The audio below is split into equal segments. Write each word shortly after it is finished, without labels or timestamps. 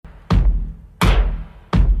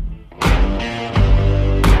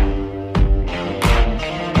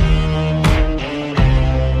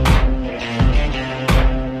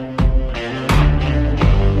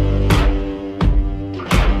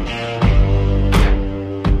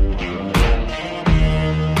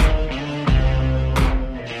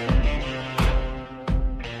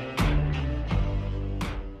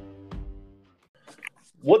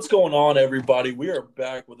going on, everybody? We are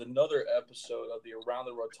back with another episode of the Around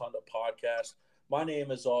the Rotunda podcast. My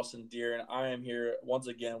name is Austin Deere, and I am here once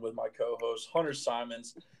again with my co-host Hunter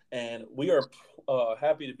Simons, and we are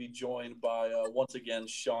happy to be joined by once again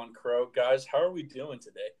Sean Crow. Guys, how are we doing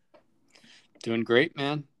today? Doing great,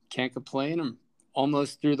 man. Can't complain. I'm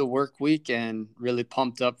almost through the work week and really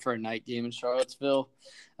pumped up for a night game in Charlottesville.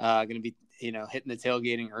 Going to be, hitting the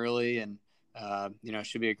tailgating early and, it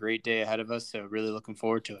should be a great day ahead of us. So really looking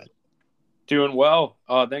forward to it. Doing well.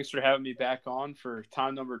 Thanks for having me back on for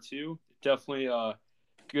time number 2. Definitely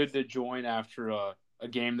good to join after a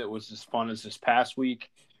game that was as fun as this past week.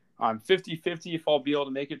 I'm 50-50 if I'll be able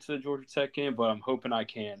to make it to the Georgia Tech game, but I'm hoping I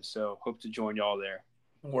can. So hope to join y'all there.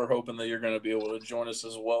 We're hoping that you're going to be able to join us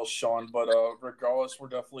as well, Sean. But regardless, we're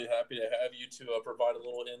definitely happy to have you to provide a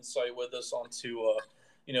little insight with us onto,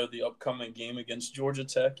 the upcoming game against Georgia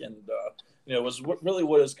Tech. And, it was really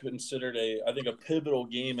what is considered I think a pivotal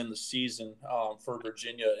game in the season for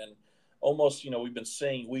Virginia. And almost, we've been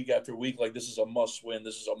saying week after week, like, this is a must win.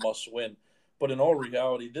 This is a must win. But in all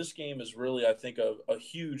reality, this game is really, I think, a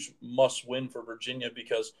huge must win for Virginia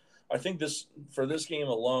because I think for this game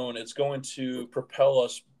alone, it's going to propel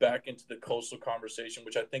us back into the Coastal conversation,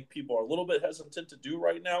 which I think people are a little bit hesitant to do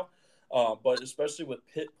right now. But especially with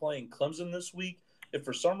Pitt playing Clemson this week, if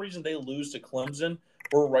for some reason they lose to Clemson,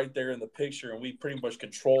 we're right there in the picture, and we pretty much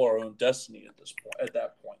control our own destiny at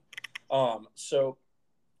that point. So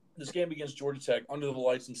this game against Georgia Tech, under the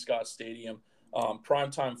lights in Scott Stadium,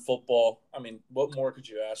 primetime football. I mean, what more could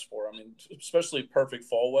you ask for? I mean, especially perfect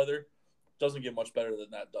fall weather. Doesn't get much better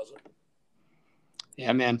than that, does it?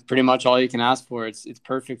 Yeah, man, pretty much all you can ask for. It's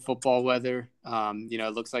perfect football weather.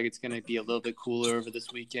 It looks like it's going to be a little bit cooler over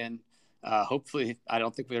this weekend. Hopefully, I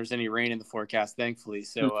don't think there's any rain in the forecast, thankfully.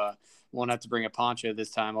 So won't have to bring a poncho this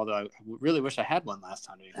time, although I really wish I had one last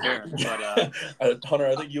time, to be fair. But Hunter,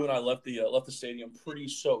 I think you and I left the stadium pretty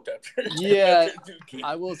soaked after. Yeah,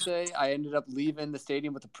 I will say I ended up leaving the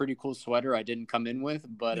stadium with a pretty cool sweater I didn't come in with,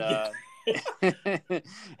 but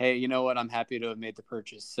hey, you know what? I'm happy to have made the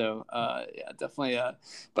purchase. So, definitely.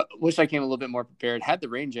 But wish I came a little bit more prepared. Had the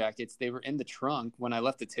rain jackets. They were in the trunk when I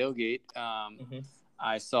left the tailgate.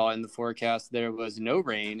 I saw in the forecast there was no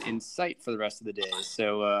rain in sight for the rest of the day.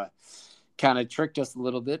 So, kind of tricked us a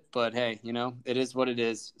little bit. But hey, it is what it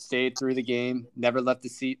is. Stayed through the game. Never left the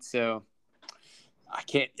seat. So,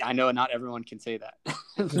 I know not everyone can say that.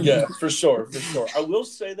 Yeah, for sure. I will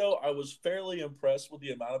say, though, I was fairly impressed with the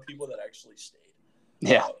amount of people that actually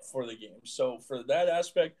stayed for the game. So for that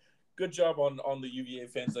aspect, good job on the UVA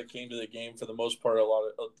fans that came to the game. For the most part, a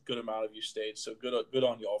good amount of you stayed. So good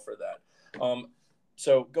on y'all for that.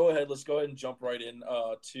 So let's go ahead and jump right in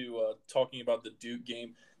to talking about the Duke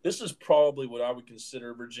game. This is probably what I would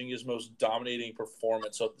consider Virginia's most dominating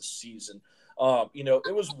performance of the season.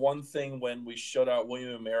 It was one thing when we shut out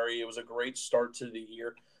William & Mary. It was a great start to the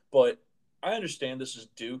year, but I understand this is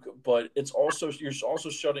Duke, but you're also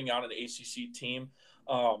shutting out an ACC team,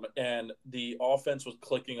 and the offense was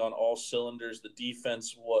clicking on all cylinders. The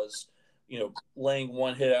defense was, laying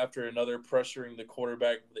one hit after another, pressuring the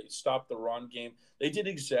quarterback. They stopped the run game. They did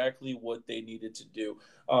exactly what they needed to do.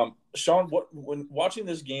 Sean, when watching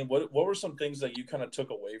this game, what were some things that you kind of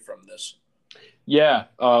took away from this? Yeah,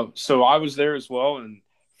 so I was there as well, and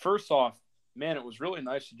first off, man, it was really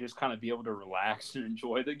nice to just kind of be able to relax and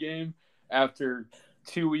enjoy the game after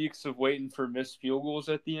 2 weeks of waiting for missed field goals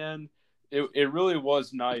at the end. It really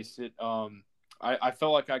was nice. I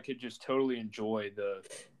felt like I could just totally enjoy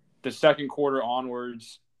the second quarter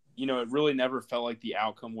onwards. It really never felt like the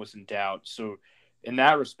outcome was in doubt. So in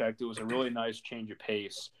that respect, it was a really nice change of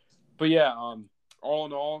pace. But yeah, all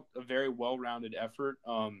in all, a very well-rounded effort.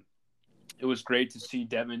 It was great to see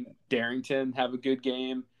Devin Darrington have a good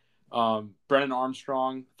game. Brennan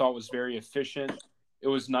Armstrong thought was very efficient. It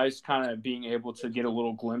was nice kind of being able to get a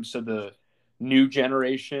little glimpse of the new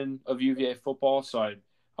generation of UVA football. So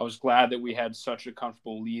I was glad that we had such a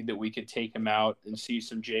comfortable lead that we could take him out and see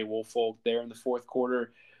some Jay Woolfolk there in the fourth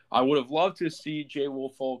quarter. I would have loved to see Jay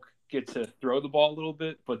Woolfolk get to throw the ball a little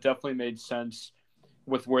bit, but definitely made sense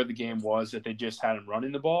with where the game was that they just had him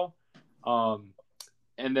running the ball.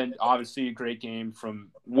 And then obviously a great game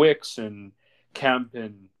from Wicks and Kemp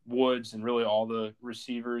and Woods and really all the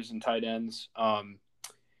receivers and tight ends. And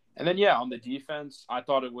then, on the defense, I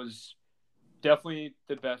thought it was definitely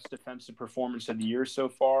the best defensive performance of the year so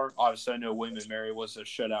far. Obviously, I know William & Mary was a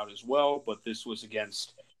shutout as well, but this was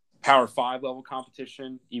against Power 5 level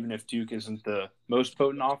competition, even if Duke isn't the most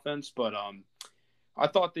potent offense. But I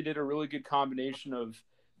thought they did a really good combination of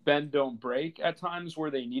bend, don't break at times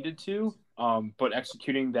where they needed to, but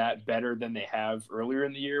executing that better than they have earlier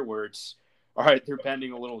in the year, where it's all right, they're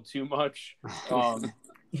bending a little too much. And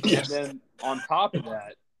then on top of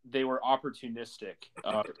that, they were opportunistic.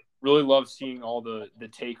 Really love seeing all the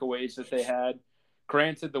takeaways that they had.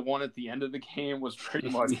 Granted, the one at the end of the game was pretty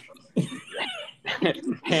much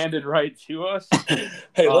handed right to us.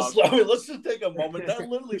 Hey, let's just take a moment. That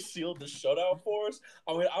literally sealed the shutout for us.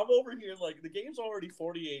 I mean, I'm over here like the game's already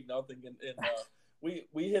 48-0, and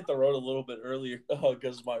we hit the road a little bit earlier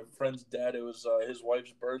because my friend's dad, it was his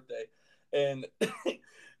wife's birthday, and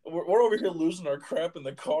we're over here losing our crap in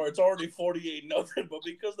the car. It's already 48-0, but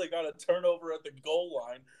because they got a turnover at the goal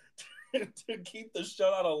line to keep the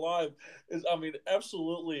shutout alive is, I mean,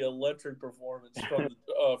 absolutely electric performance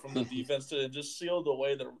from the defense to just seal the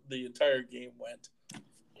way the entire game went.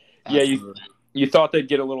 Yeah, you thought they'd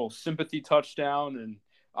get a little sympathy touchdown, and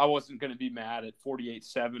I wasn't going to be mad at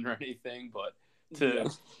 48-7 or anything, but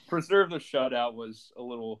to preserve the shutout was a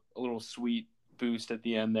little sweet boost at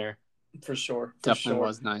the end there. For sure. Definitely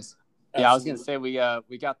was nice. Absolutely. Yeah, I was going to say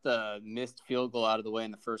we got the missed field goal out of the way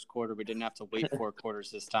in the first quarter. We didn't have to wait 4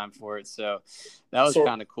 quarters this time for it. So that was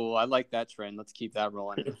kind of cool. I like that trend. Let's keep that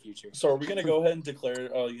rolling in the future. So are we going to go ahead and declare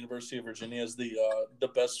University of Virginia as the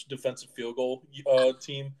best defensive field goal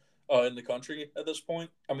team in the country at this point?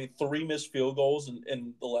 I mean, 3 missed field goals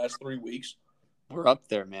in the last 3 weeks. We're up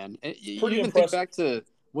there, man. You Pretty even impressive. Think back to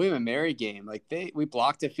William and Mary game. Like we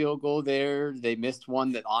blocked a field goal there. They missed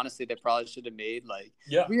one that honestly they probably should have made. Like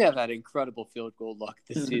we have had incredible field goal luck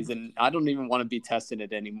this season. I don't even want to be testing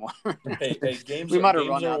it anymore. Hey, games we might have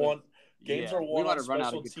run out. Of, games are won on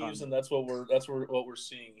special teams, and that's what we're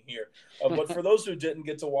seeing here. But for those who didn't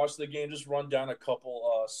get to watch the game, just run down a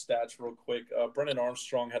couple stats real quick. Brennan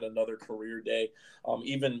Armstrong had another career day,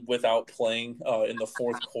 even without playing in the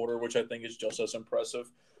fourth quarter, which I think is just as impressive.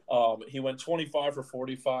 He went 25 for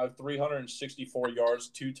 45, 364 yards,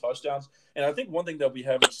 2 touchdowns. And I think one thing that we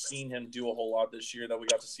haven't seen him do a whole lot this year that we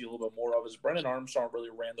got to see a little bit more of is Brennan Armstrong really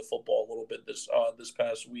ran the football a little bit this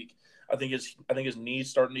past week. I think his knees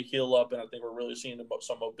starting to heal up, and I think we're really seeing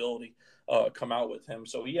some mobility come out with him.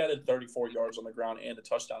 So he added 34 yards on the ground and a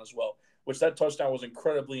touchdown as well, which that touchdown was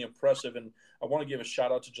incredibly impressive. And I want to give a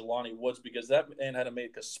shout out to Jelani Woods because that man had to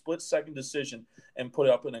make a split-second decision and put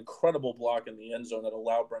up an incredible block in the end zone that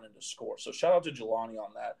allowed Brennan to score. So shout out to Jelani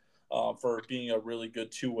on that for being a really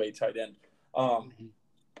good two-way tight end.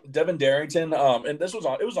 Devin Darrington, and it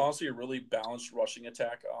was honestly a really balanced rushing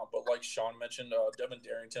attack. But like Sean mentioned, Devin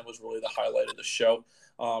Darrington was really the highlight of the show,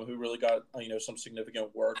 who really got some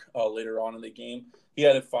significant work later on in the game. He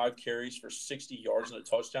had 5 carries for 60 yards and a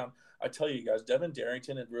touchdown. I tell you guys, Devin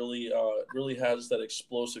Darrington, it really has that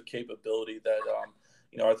explosive capability that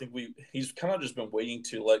I think he's kind of just been waiting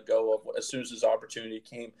to let go of as soon as his opportunity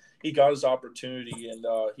came. He got his opportunity and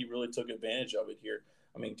he really took advantage of it here.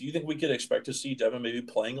 I mean, do you think we could expect to see Devin maybe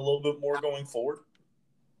playing a little bit more going forward?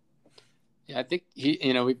 Yeah, I think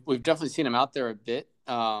we've definitely seen him out there a bit,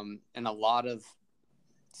 and a lot of,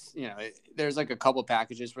 there's like a couple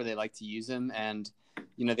packages where they like to use him, and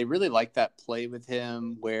they really like that play with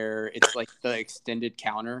him where it's like the extended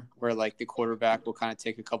counter where like the quarterback will kind of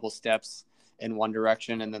take a couple steps in one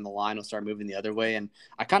direction and then the line will start moving the other way. And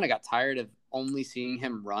I kind of got tired of only seeing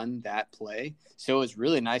him run that play. So it was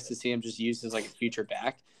really nice to see him just used as like a future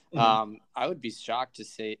back. Mm-hmm. I would be shocked to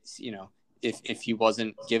say, if he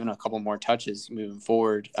wasn't given a couple more touches moving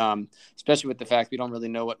forward, especially with the fact we don't really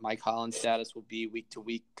know what Mike Holland's status will be week to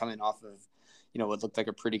week coming off of, what looked like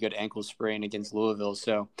a pretty good ankle sprain against Louisville.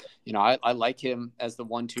 So, I like him as the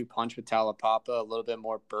 1-2 punch with Talapapa, a little bit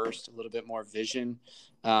more burst, a little bit more vision,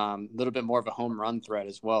 a little bit more of a home run threat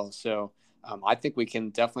as well. So I think we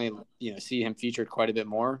can definitely, see him featured quite a bit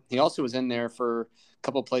more. He also was in there for a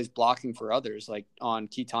couple of plays blocking for others, like on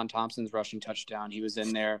Keaton Thompson's rushing touchdown. He was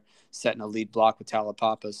in there setting a lead block with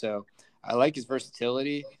Talapapa. So I like his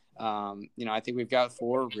versatility. I think we've got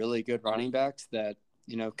 4 really good running backs that,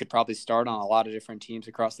 could probably start on a lot of different teams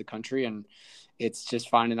across the country. And it's just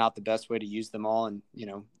finding out the best way to use them all and,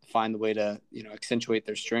 find the way to, accentuate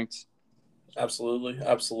their strengths. Absolutely.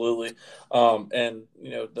 And,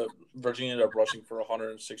 the Virginia ended up rushing for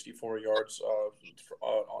 164 yards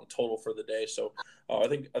on total for the day. So I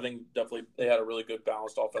think definitely they had a really good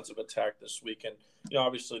balanced offensive attack this week. And,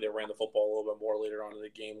 obviously they ran the football a little bit more later on in the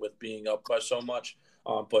game with being up by so much.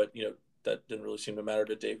 But, that didn't really seem to matter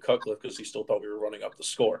to Dave Cutcliffe because he still thought we were running up the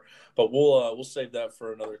score. But we'll save that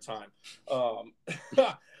for another time.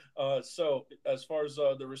 So as far as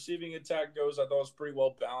the receiving attack goes, I thought it was pretty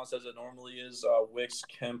well balanced as it normally is. Wicks,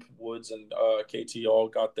 Kemp, Woods, and KT all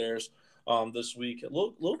got theirs. this week. A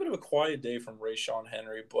little bit of a quiet day from Rayshon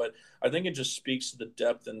Henry, but I think it just speaks to the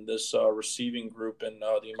depth in this receiving group and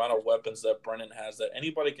the amount of weapons that Brennan has that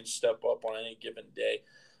anybody can step up on any given day.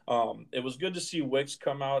 It was good to see Wicks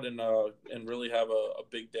come out and really have a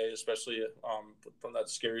big day, especially from that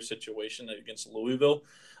scary situation against Louisville.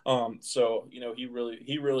 So he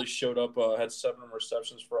really showed up. Had 7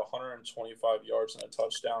 receptions for 125 yards and a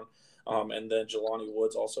touchdown. And then Jelani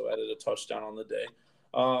Woods also added a touchdown on the day.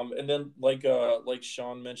 And then like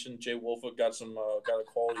Sean mentioned, Jay Wolfwood got a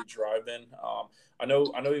quality drive in. I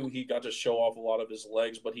know he got to show off a lot of his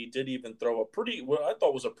legs, but he did even throw what I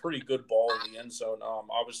thought was a pretty good ball in the end zone.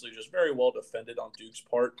 Obviously just very well defended on Duke's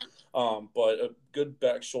part. But a good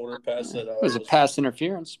back shoulder pass that it was a pass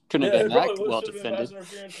interference. Couldn't have been that well defended. Pass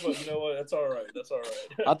interference, but you know what? That's all right.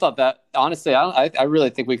 I thought that honestly, I really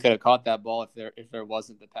think we could have caught that ball if there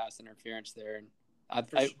wasn't the pass interference there. And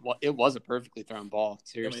it was a perfectly thrown ball.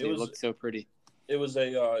 Seriously, it looked so pretty. It was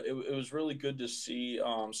it was really good to see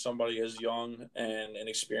somebody as young and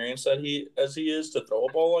inexperienced as he is to throw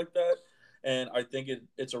a ball like that. And I think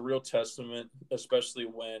it's a real testament, especially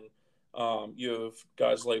when you have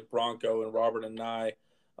guys like Bronco and Robert and Nye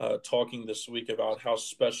talking this week about how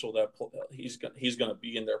special that he's going to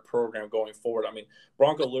be in their program going forward. I mean,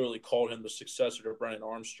 Bronco literally called him the successor to Brennan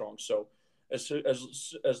Armstrong. So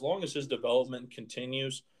as long as his development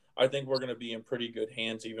continues, I think we're going to be in pretty good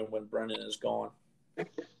hands even when Brennan is gone.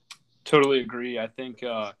 Totally agree. I think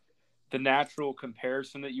the natural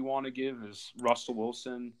comparison that you want to give is Russell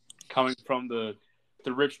Wilson coming from the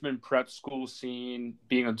Richmond prep school scene,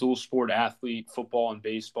 being a dual sport athlete, football and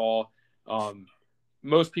baseball.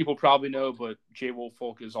 Most people probably know, but Jay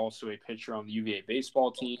Wolffolk is also a pitcher on the UVA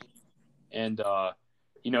baseball team. And,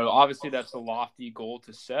 obviously that's a lofty goal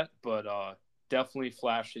to set, but definitely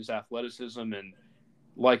flashed his athleticism. And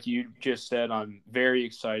like you just said, I'm very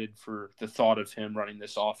excited for the thought of him running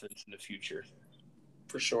this offense in the future.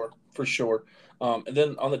 For sure. And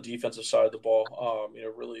then on the defensive side of the ball,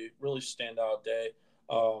 really, really standout day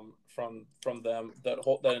from them.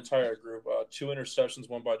 That entire group. 2 interceptions,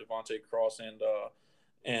 one by Devontae Cross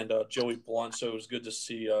and Joey Blunt. So it was good to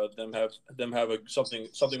see them have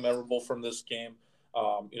something memorable from this game.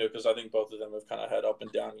 Because I think both of them have kind of had up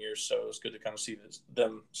and down years, so it was good to kind of see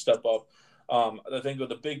them step up. I think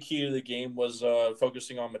the big key to the game was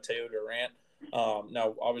focusing on Mateo Durant.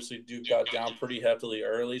 Now, obviously, Duke got down pretty heavily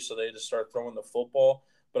early, so they had to start throwing the football.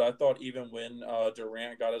 But I thought even when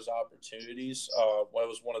Durant got his opportunities, what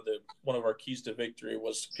was one of our keys to victory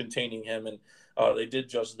was containing him, and they did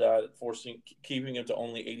just that, keeping him to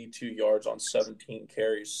only 82 yards on 17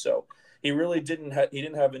 carries. So he really didn't have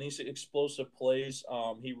any explosive plays.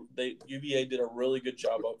 UVA did a really good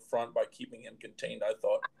job up front by keeping him contained, I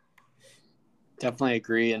thought. Definitely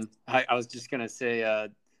agree, and I was just gonna say,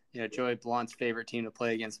 Joey Blunt's favorite team to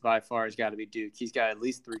play against by far has got to be Duke. He's got at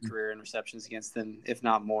least 3 career interceptions against them, if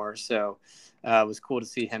not more. So it was cool to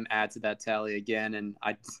see him add to that tally again. And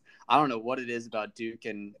I don't know what it is about Duke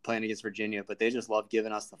and playing against Virginia, but they just love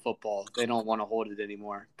giving us the football. They don't want to hold it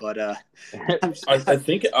anymore. But I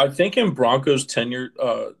think in Broncos' tenure,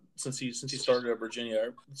 since he started at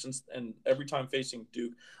Virginia, and every time facing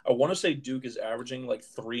Duke, I want to say Duke is averaging like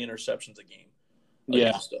 3 interceptions a game.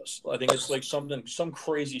 Against us. I think it's like some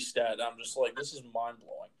crazy stat. I'm just like, this is mind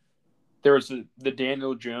blowing. There was the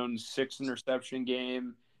Daniel Jones 6 interception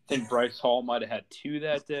game. I think Bryce Hall might have had 2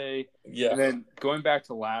 that day. Yeah. And then going back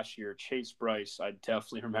to last year, Chase Bryce, I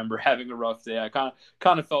definitely remember having a rough day. I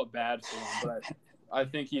kind of felt bad for him, but I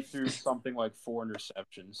think he threw something like 4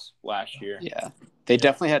 interceptions last year. Yeah. They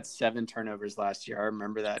definitely had 7 turnovers last year. I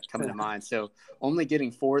remember that coming to mind. So only getting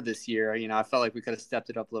 4 this year, I felt like we could have stepped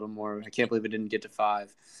it up a little more. I can't believe it didn't get to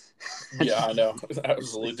 5. Yeah, I know.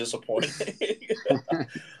 Absolutely disappointing.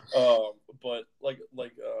 But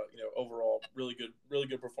overall, really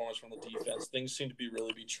good performance from the defense. Things seem to be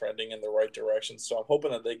trending in the right direction. So I'm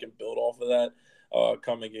hoping that they can build off of that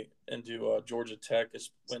coming into Georgia Tech.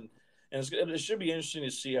 It should be interesting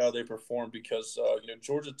to see how they perform because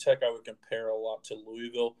Georgia Tech I would compare a lot to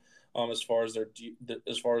Louisville as far as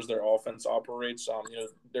their offense operates.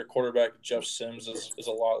 Their quarterback Jeff Sims is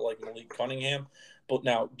a lot like Malik Cunningham, but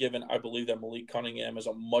now I believe that Malik Cunningham is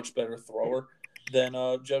a much better thrower than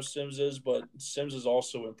Jeff Sims is, but Sims has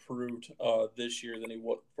also improved this year than he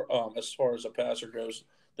was as far as a passer goes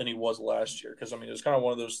than he was last year. Because it was kind of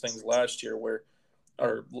one of those things last year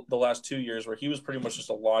or the last 2 years where he was pretty much just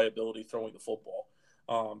a liability throwing the football,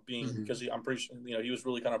 because I'm pretty sure he was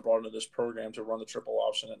really kind of brought into this program to run the triple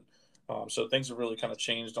option, and so things have really kind of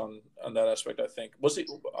changed on that aspect. I think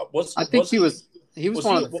he was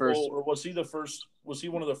one of the first, or was he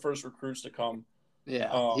one of the first recruits to come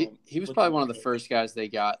Yeah, he was probably one of the first guys they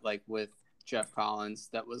got, like with Jeff Collins,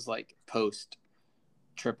 that was like post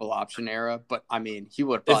triple option era. But I mean, he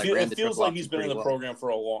would probably ran the triple option. It feels like he's been in the program for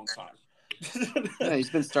a long time. Yeah, he's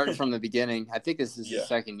been starting from the beginning. I think this is his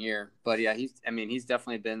second year, but yeah, he's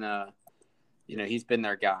definitely been he's been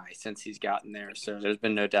their guy since he's gotten there. So there's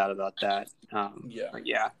been no doubt about that.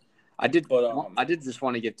 I did just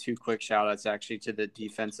want to give two quick shout outs actually to the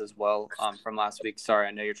defense as well from last week. Sorry,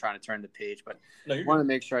 I know you're trying to turn the page, but I wanted to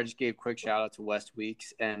make sure I just gave a quick shout out to West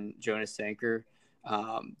Weeks and Jonas Sanker,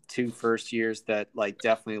 two first years that like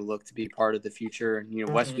definitely look to be part of the future. And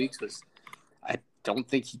West Weeks I don't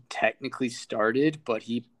think he technically started, but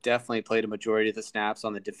he definitely played a majority of the snaps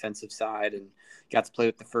on the defensive side and got to play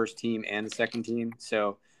with the first team and the second team.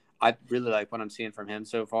 So I really like what I'm seeing from him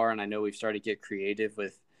so far, and I know we've started to get creative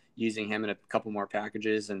with using him in a couple more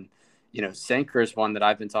packages. And, Sanker is one that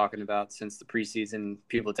I've been talking about since the preseason.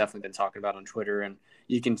 People have definitely been talking about on Twitter, and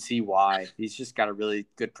you can see why. He's just got a really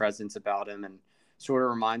good presence about him and sort of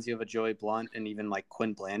reminds you of a Joey Blunt and even like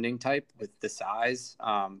Quinn Blanding type with the size.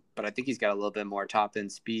 But I think he's got a little bit more top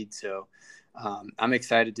end speed. So I'm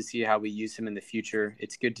excited to see how we use him in the future.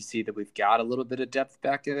 It's good to see that we've got a little bit of depth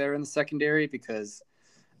back there in the secondary, because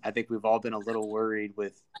I think we've all been a little worried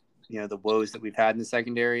with, the woes that we've had in the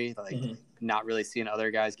secondary, like not really seeing other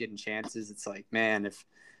guys getting chances. It's like, man, if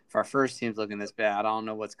our first team's looking this bad, I don't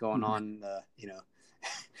know what's going on,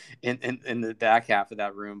 in the back half of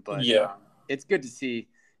that room. But it's good to see,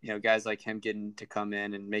 guys like him getting to come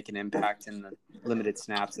in and make an impact in the limited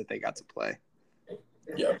snaps that they got to play.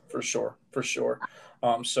 Yeah, for sure.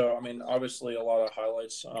 So, I mean, obviously a lot of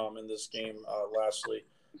highlights in this game. Lastly,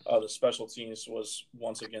 the special teams was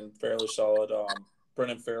once again fairly solid.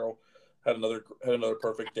 Brennan Farrell had another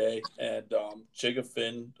perfect day, and Jacob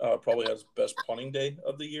Finn probably has best punting day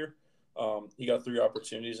of the year. He got 3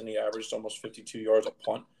 opportunities and he averaged almost 52 yards a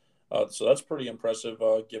punt. So that's pretty impressive,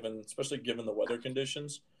 especially given the weather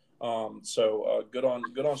conditions. So good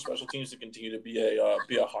on special teams to continue to be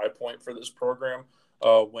a high point for this program.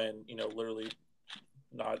 When literally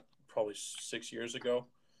not probably 6 years ago,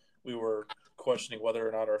 we were questioning whether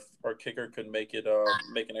or not our kicker could make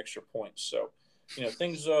an extra point. So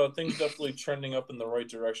things definitely trending up in the right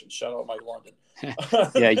direction. Shout out Mike London.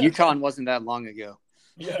 Yeah, UConn wasn't that long ago.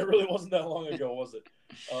 Yeah, it really wasn't that long ago, was it?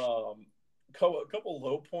 A couple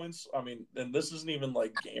low points. I mean, and this isn't even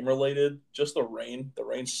like game related. Just the rain. The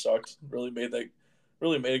rain sucked. Really made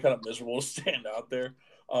it kind of miserable to stand out there.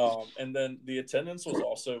 And then the attendance was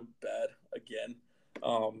also bad again.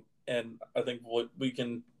 And I think what we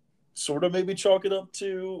can sort of maybe chalk it up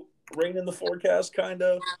to rain in the forecast, kind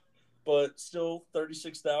of, but still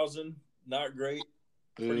 36,000, not great,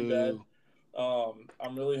 pretty bad.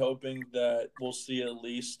 I'm really hoping that we'll see at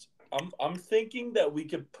least. I'm thinking that we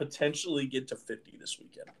could potentially get to 50 this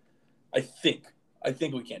weekend. I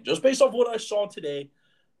think we can, just based off what I saw today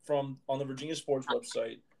on the Virginia Sports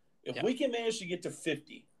website. If we can manage to get to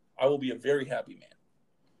 50, I will be a very happy man.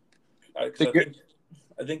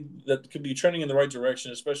 I think that could be trending in the right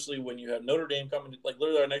direction, especially when you have Notre Dame coming. Like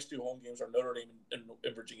literally, our next 2 home games are Notre Dame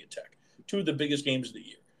and Virginia Tech, 2 of the biggest games of the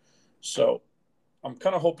year. So I'm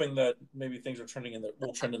kind of hoping that maybe things are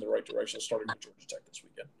will trend in the right direction, starting with Georgia Tech this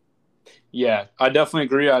weekend. Yeah, I definitely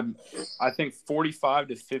agree. I think 45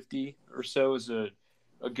 to 50 or so is a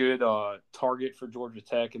good target for Georgia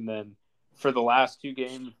Tech, and then for the last 2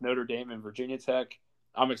 games, Notre Dame and Virginia Tech,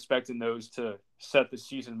 I'm expecting those to set the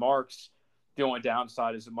season marks. The only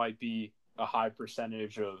downside is it might be a high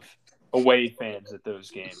percentage of away fans at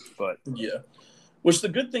those games, but yeah. Which the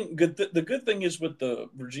good thing is with the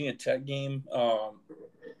Virginia Tech game,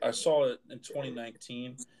 I saw it in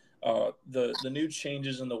 2019. The new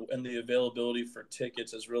changes in the availability for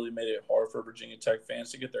tickets has really made it hard for Virginia Tech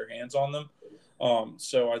fans to get their hands on them.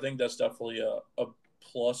 So I think that's definitely a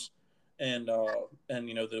plus. And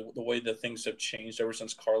the way that things have changed ever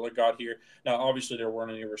since Carla got here. Now, obviously, there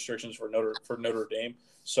weren't any restrictions for Notre Dame.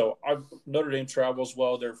 So Notre Dame travels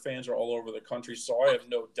well. Their fans are all over the country. So I have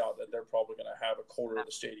no doubt that they're probably going to have a quarter of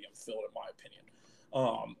the stadium filled, in my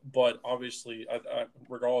opinion. But obviously,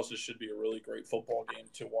 regardless, this should be a really great football game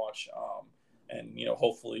to watch. And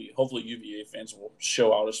hopefully UVA fans will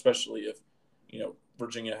show out, especially if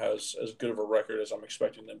Virginia has as good of a record as I'm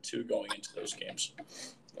expecting them to going into those games.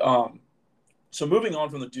 So moving on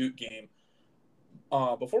from the Duke game,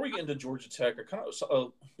 before we get into Georgia Tech, I kind of saw,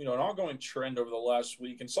 an ongoing trend over the last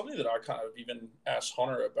week, and something that I kind of even asked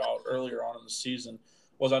Hunter about earlier on in the season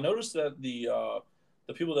was I noticed that the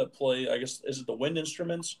people that play, I guess, is it the wind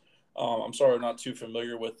instruments? I'm sorry, I'm not too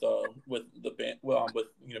familiar with the band, with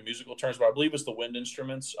musical terms, but I believe it's the wind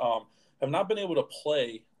instruments. Have not been able to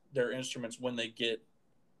play their instruments when they get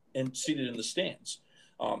seated in the stands.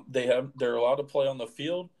 They're allowed to play on the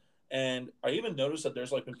field, and I even noticed that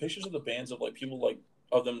there's like been pictures of the bands of like people like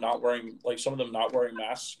of them not wearing, like some of them not wearing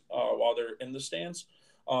masks while they're in the stands,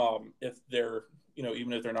 if they're,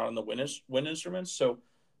 even if they're not in the wind instruments. So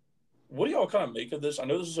what do y'all kind of make of this? I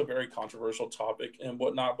know this is a very controversial topic and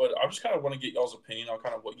whatnot, but I just kind of want to get y'all's opinion on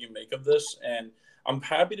kind of what you make of this. And I'm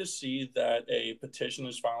happy to see that a petition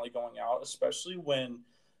is finally going out, especially when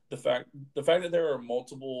the fact that there are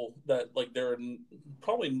multiple, that like there are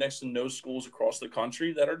probably next to no schools across the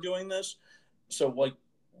country that are doing this. So like,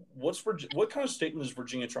 what kind of statement is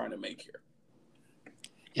Virginia trying to make here?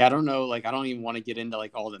 Yeah, I don't know. Like, I don't even want to get into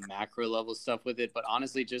like all the macro level stuff with it, but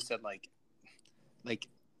honestly, just at like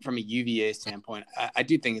from a UVA standpoint, I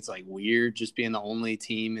do think it's like weird just being the only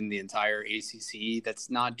team in the entire ACC that's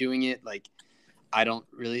not doing it. Like, I don't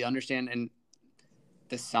really understand. And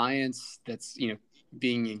the science that's,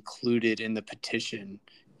 being included in the petition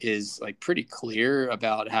is like pretty clear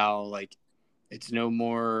about how like it's no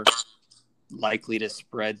more likely to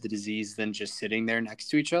spread the disease than just sitting there next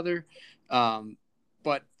to each other.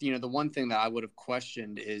 But, the one thing that I would have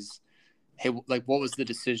questioned is, hey, like, what was the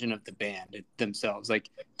decision of the band themselves? Like,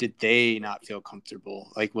 did they not feel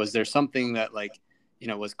comfortable? Like, was there something that like,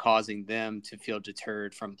 was causing them to feel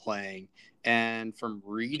deterred from playing? And from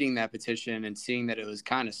reading that petition and seeing that it was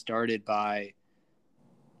kind of started by,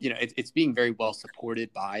 it's being very well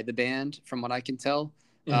supported by the band, from what I can tell.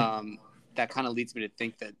 Mm-hmm. That kind of leads me to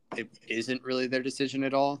think that it isn't really their decision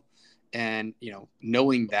at all. And,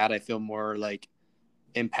 knowing that, I feel more like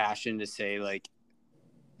impassioned to say like,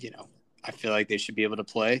 I feel like they should be able to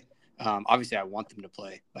play. Obviously I want them to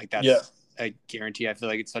play. Like that's a guarantee. I feel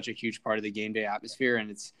like it's such a huge part of the game day atmosphere, and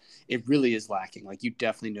it really is lacking. Like you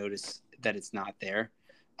definitely notice that it's not there.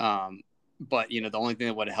 But the only thing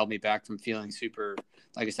that would have held me back from feeling super,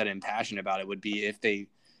 like I said, impassioned about it would be if they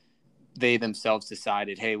themselves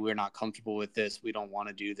decided, hey, we're not comfortable with this, we don't want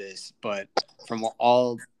to do this. But from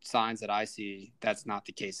all signs that I see, that's not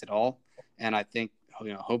the case at all. And I think,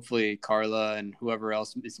 hopefully Carla and whoever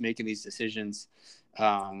else is making these decisions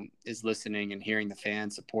is listening and hearing the fan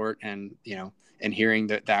support and, and hearing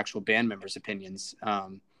the actual band members' opinions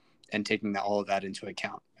and taking all of that into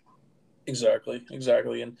account. Exactly.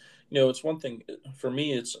 And, it's one thing for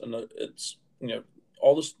me, it's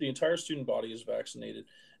all this, the entire student body is vaccinated,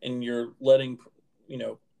 and you're letting,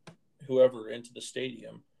 whoever into the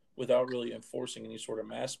stadium without really enforcing any sort of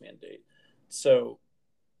mask mandate. So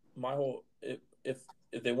my whole, if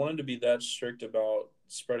they wanted to be that strict about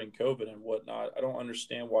spreading COVID and whatnot, I don't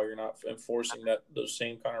understand why you're not enforcing those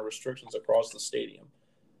same kind of restrictions across the stadium.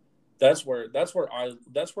 That's where I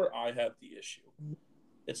have the issue.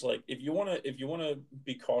 It's like if you want to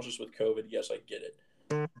be cautious with COVID, yes, I get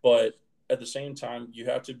it, but at the same time, you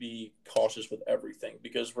have to be cautious with everything,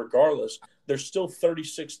 because regardless, there's still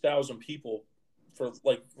 36,000 people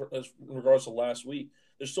as regards to last week.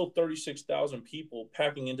 There's still 36,000 people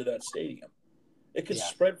packing into that stadium. It could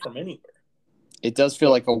spread from anywhere. It does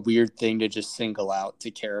feel like a weird thing to just single out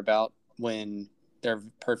to care about when they're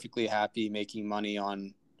perfectly happy making money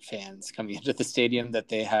on fans coming into the stadium that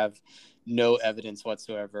they have no evidence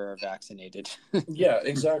whatsoever are vaccinated. Yeah,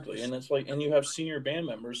 exactly. And it's like, and you have senior band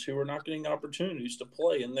members who are not getting opportunities to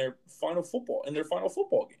play in their final football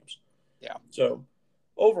games. Yeah. So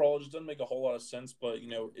overall, it just doesn't make a whole lot of sense. But,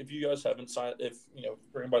 if you guys haven't signed,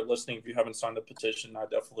 for anybody listening, if you haven't signed the petition, I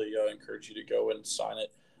definitely encourage you to go and sign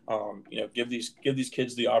it. Give these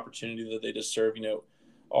kids the opportunity that they deserve.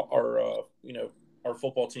 Our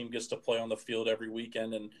football team gets to play on the field every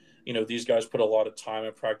weekend, and these guys put a lot of time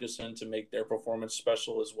and practice in to make their performance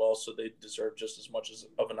special as well. So they deserve just as much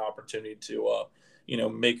of an opportunity to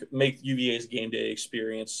make UVA's game day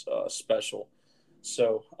experience special.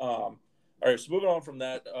 So all right, so moving on from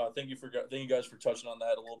that, thank you guys for touching on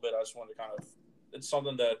that a little bit. I just wanted to it's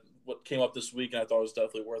something that what came up this week, and I thought it was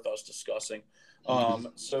definitely worth us discussing.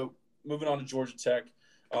 So moving on to Georgia Tech.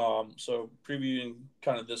 So previewing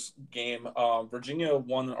kind of this game, Virginia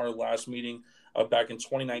won our last meeting back in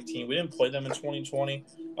 2019. We didn't play them in 2020.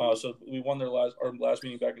 So we won our last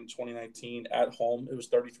meeting back in 2019 at home. It was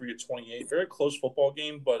 33-28. Very close football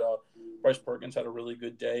game, but Bryce Perkins had a really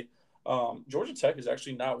good day. Georgia Tech has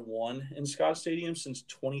actually not won in Scott Stadium since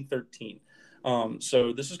 2013.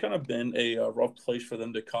 So this has kind of been a rough place for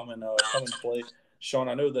them to come and play. Sean,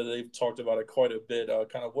 I know that they've talked about it quite a bit.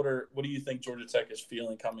 Kind of what do you think Georgia Tech is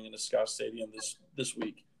feeling coming into Scott Stadium this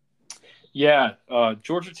week? Yeah,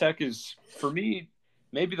 Georgia Tech is, for me,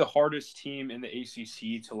 maybe the hardest team in the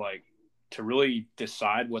ACC to really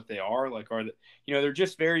decide what they are. They're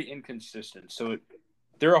just very inconsistent. So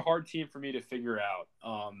they're a hard team for me to figure out.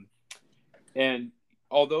 And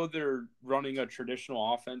although they're running a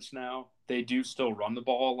traditional offense now, they do still run the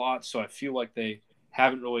ball a lot. So I feel like they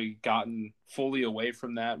haven't really gotten fully away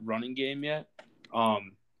from that running game yet.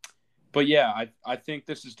 But yeah, I think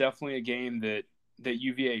this is definitely a game that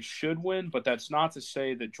UVA should win, but that's not to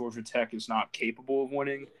say that Georgia Tech is not capable of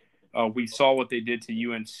winning. We saw what they did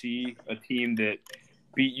to UNC, a team that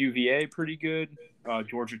beat UVA pretty good.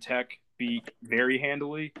 Georgia Tech beat very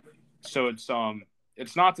handily. So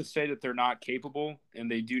it's not to say that they're not capable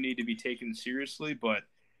and they do need to be taken seriously, but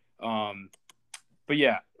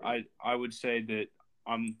yeah, I would say that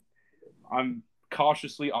I'm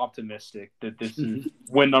cautiously optimistic that this is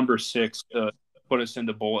win number 6 to put us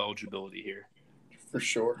into bowl eligibility here. For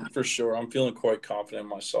sure. I'm feeling quite confident in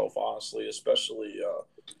myself, honestly, especially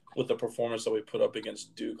with the performance that we put up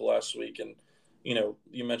against Duke last week. And, you know,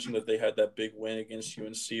 you mentioned that they had that big win against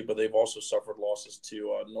UNC, but they've also suffered losses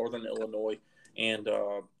to Northern Illinois and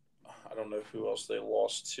I don't know who else they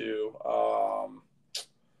lost to.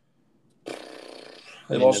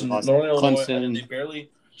 They lost to Northern Illinois, and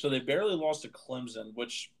they barely lost to Clemson,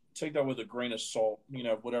 which take that with a grain of salt, you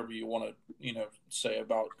know, whatever you want to, you know, say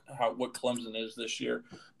about what Clemson is this year.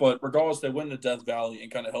 But regardless, they went to Death Valley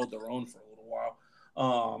and kind of held their own for a little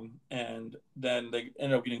while. And then they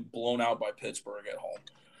ended up getting blown out by Pittsburgh at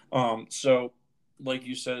home. So, like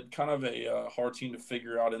you said, kind of a hard team to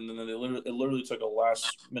figure out. And then it literally took a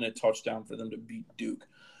last-minute touchdown for them to beat Duke,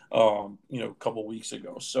 you know, a couple weeks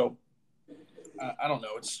ago. So, I don't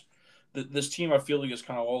know. It's this team I feel like is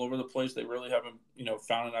kind of all over the place. They really haven't, you know,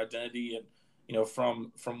 found an identity. And, you know,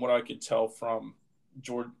 from what I could tell from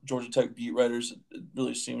Georgia Tech beat writers, it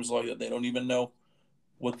really seems like that they don't even know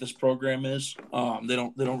what this program is. They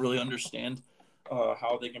don't really understand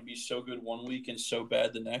how they can be so good one week and so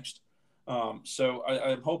bad the next. So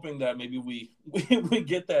I'm hoping that maybe we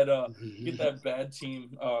get that bad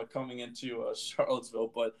team coming into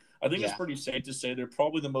Charlottesville, but I think it's pretty safe to say they're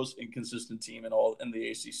probably the most inconsistent team in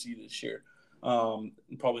the ACC this year.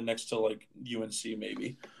 Probably next to like UNC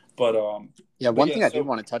maybe, but one thing I did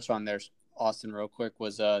want to touch on there, Austin, real quick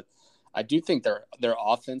was I do think their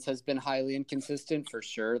offense has been highly inconsistent for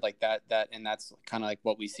sure, like that and that's kind of like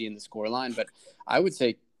what we see in the scoreline. But I would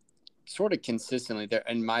say, sort of consistently,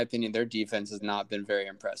 in my opinion, their defense has not been very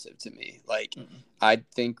impressive to me. Like, I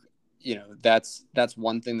think, you know, that's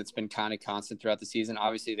one thing that's been kind of constant throughout the season.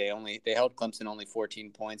 Obviously, they held Clemson only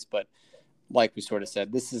 14 points, but like we sort of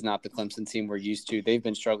said, this is not the Clemson team we're used to. They've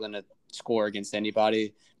been struggling to score against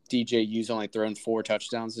anybody. DJU's only thrown 4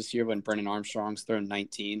 touchdowns this year when Brennan Armstrong's thrown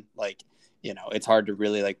 19. Like, you know, it's hard to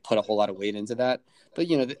really like put a whole lot of weight into that. But,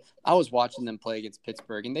 you know, I was watching them play against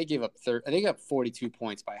Pittsburgh, and they gave up 42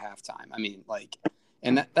 points by halftime. I mean, like,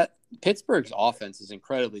 and that Pittsburgh's offense is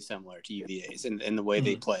incredibly similar to UVA's in the way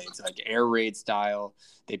they play. It's like air raid style.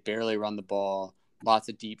 They barely run the ball, lots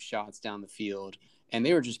of deep shots down the field, and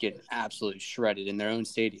they were just getting absolutely shredded in their own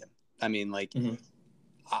stadium. I mean, like,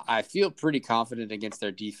 I feel pretty confident against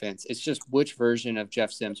their defense. It's just which version of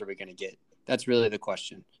Jeff Sims are we going to get? That's really the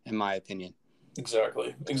question, in my opinion.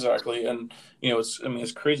 Exactly. And, you know,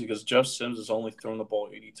 it's crazy because Jeff Sims has only thrown the ball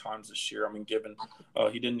 80 times this year. I mean, given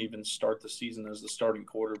he didn't even start the season as the starting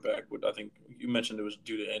quarterback. I think you mentioned it was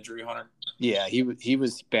due to injury, Hunter. Yeah, he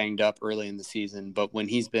was banged up early in the season, but when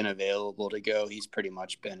he's been available to go, he's pretty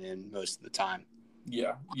much been in most of the time.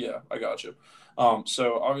 Yeah, I got you.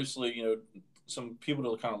 So obviously, you know, some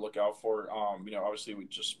people to kind of look out for. You know, obviously we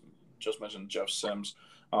just mentioned Jeff Sims.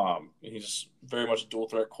 He's very much a dual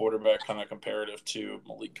threat quarterback, kind of comparative to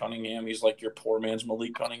Malik Cunningham. He's like your poor man's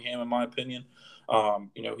Malik Cunningham, in my opinion.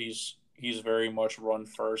 You know, he's very much run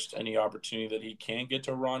first. Any opportunity that he can get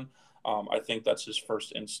to run, I think that's his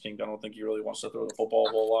first instinct. I don't think he really wants to throw the football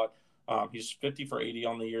a whole lot. He's 50 for 80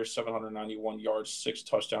 on the year, 791 yards, 6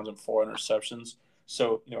 touchdowns, and 4 interceptions.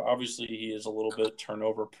 So, you know, obviously he is a little bit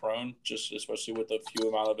turnover prone, just especially with the few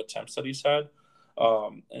amount of attempts that he's had.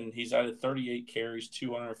 And he's added 38 carries,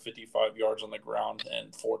 255 yards on the ground,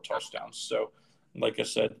 and 4 touchdowns. So, like I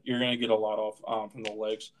said, you're going to get a lot off from the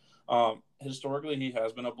legs. Historically, he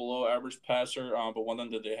has been a below-average passer, but one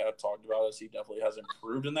thing that they have talked about is he definitely has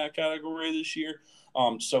improved in that category this year.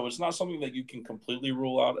 So it's not something that you can completely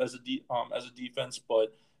rule out as a defense,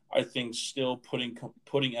 but I think still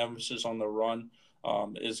putting emphasis on the run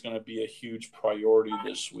is going to be a huge priority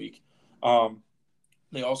this week.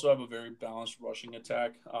 They also have a very balanced rushing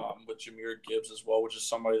attack with Jahmyr Gibbs as well, which is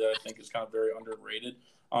somebody that I think is kind of very underrated.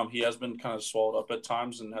 He has been kind of swallowed up at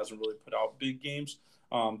times and hasn't really put out big games.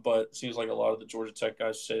 But it seems like a lot of the Georgia Tech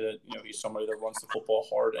guys say that, he's somebody that runs the football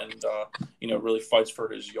hard and, really fights for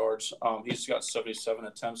his yards. He's got 77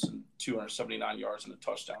 attempts and 279 yards and a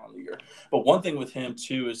touchdown on the year. But one thing with him,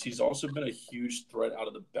 too, is he's also been a huge threat out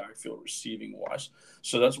of the backfield receiving-wise.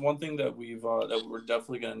 So that's one thing that we're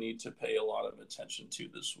definitely going to need to pay a lot of attention to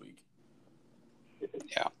this week.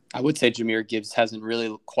 Yeah, I would say Jahmyr Gibbs hasn't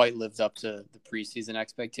really quite lived up to the preseason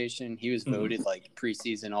expectation. He was voted like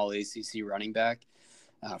preseason all ACC running back,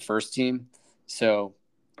 first team. So,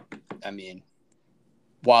 I mean,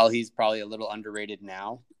 while he's probably a little underrated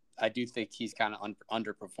now, I do think he's kind of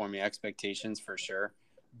underperforming expectations for sure.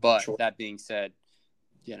 But that being said,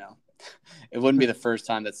 it wouldn't be the first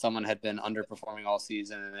time that someone had been underperforming all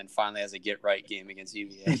season and then finally has a get-right game against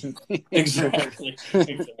UVA. Exactly.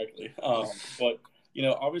 But,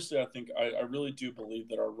 obviously I think I really do believe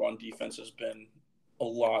that our run defense has been a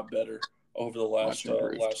lot better over the last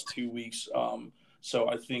 2 weeks. So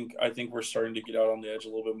I think we're starting to get out on the edge a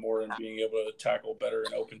little bit more and being able to tackle better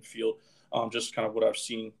in open field. Just kind of what I've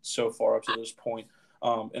seen so far up to this point.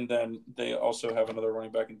 And then they also have another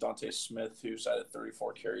running back in Dante Smith, who's at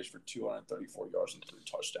 34 carries for 234 yards and 3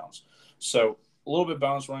 touchdowns. So a little bit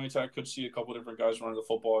balanced running attack. Could see a couple different guys running the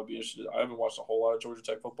football. I'd be interested. I haven't watched a whole lot of Georgia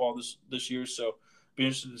Tech football this year, so be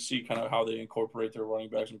interested to see kind of how they incorporate their running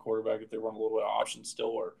backs and quarterback, if they run a little bit of option still,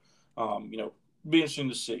 or be interesting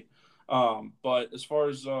to see. But as far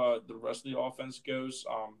as the rest of the offense goes,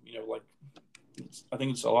 I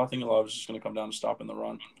think a lot of it's just going to come down to stopping the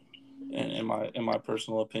run. In my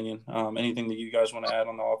personal opinion, anything that you guys want to add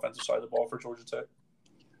on the offensive side of the ball for Georgia Tech?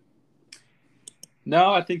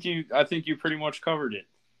 No, I think you pretty much covered it.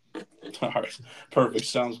 All right, perfect.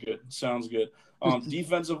 Sounds good.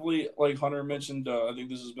 Defensively, like Hunter mentioned, I think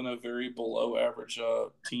this has been a very below average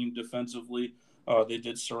team defensively. They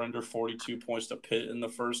did surrender 42 points to Pitt in the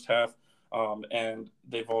first half, and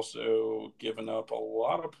they've also given up a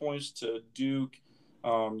lot of points to Duke.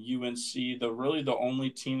 UNC, the only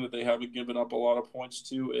team that they haven't given up a lot of points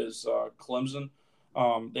to is Clemson.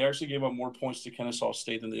 They actually gave up more points to Kennesaw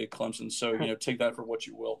State than they did Clemson, so take that for what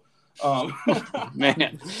you will.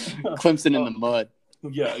 Man, Clemson in the mud.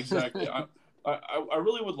 Yeah, exactly. I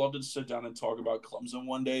really would love to sit down and talk about Clemson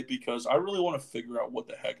one day, because I really want to figure out what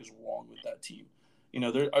the heck is wrong with that team.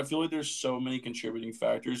 I feel like there's so many contributing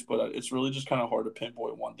factors, but it's really just kind of hard to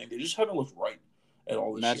pinpoint one thing. They just haven't looked right at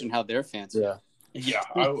all this Imagine year. how their fans feel. Yeah,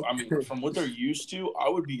 I mean, from what they're used to, I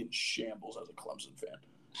would be in shambles as a Clemson fan.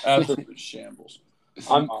 Absolute shambles.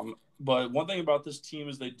 But one thing about this team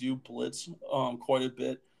is they do blitz quite a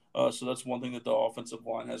bit. So that's one thing that the offensive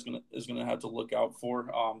line is gonna have to look out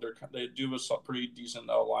for. They do have a pretty decent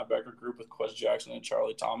linebacker group with Quez Jackson and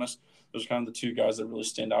Charlie Thomas. Those are kind of the two guys that really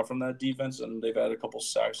stand out from that defense, and they've had a couple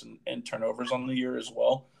sacks and turnovers on the year as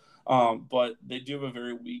well. But they do have a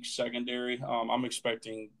very weak secondary. I'm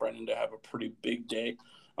expecting Brennan to have a pretty big day,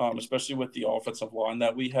 especially with the offensive line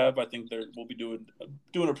that we have. I think we'll be doing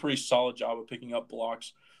a pretty solid job of picking up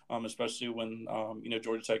blocks, especially when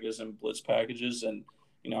Georgia Tech is in blitz packages, and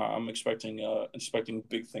I'm expecting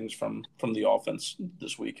big things from the offense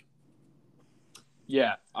this week.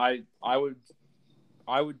 Yeah, I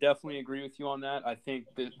would definitely agree with you on that. I think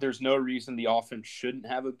that there's no reason the offense shouldn't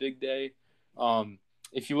have a big day.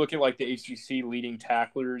 If you look at like the ACC leading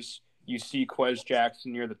tacklers, you see Quez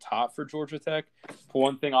Jackson near the top for Georgia Tech.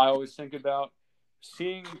 One thing I always think about,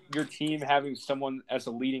 seeing your team having someone as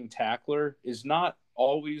a leading tackler is not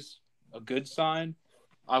always a good sign.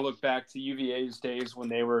 I look back to UVA's days when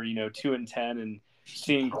they were, 2-10, and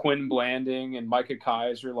seeing Quinn Blanding and Micah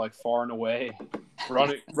Kaiser like far and away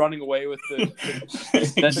running away with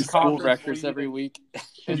the school records every week.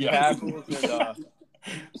 Tackles and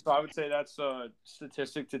so I would say that's a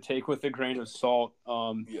statistic to take with a grain of salt.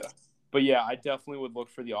 But yeah, I definitely would look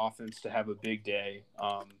for the offense to have a big day.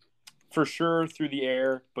 For sure through the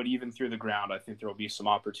air, but even through the ground, I think there will be some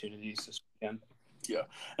opportunities this weekend. Yeah,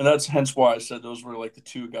 and that's hence why I said those were like the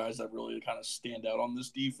two guys that really kind of stand out on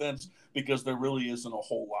this defense, because there really isn't a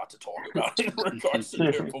whole lot to talk about in regards to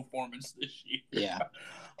their performance this year. Yeah.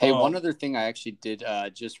 Hey, one other thing I actually did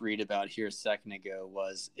just read about here a second ago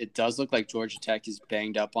was it does look like Georgia Tech is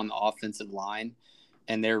banged up on the offensive line,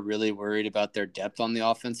 and they're really worried about their depth on the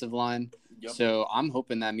offensive line. Yep. So I'm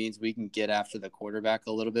hoping that means we can get after the quarterback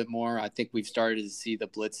a little bit more. I think we've started to see the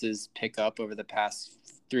blitzes pick up over the past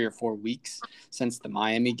 3 or 4 weeks since the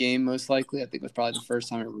Miami game, most likely. I think it was probably the first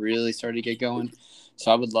time it really started to get going. So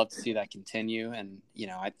I would love to see that continue. And,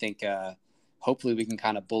 I think hopefully we can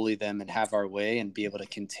kind of bully them and have our way and be able to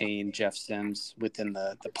contain Jeff Sims within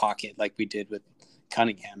the pocket like we did with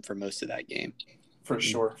Cunningham for most of that game. For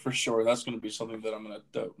sure. That's going to be something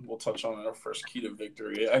that we'll touch on in our first key to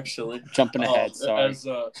victory. Actually, jumping ahead. Sorry.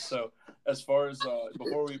 As far as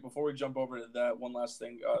before we jump over to that, one last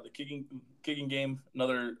thing: the kicking game,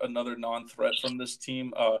 another non-threat from this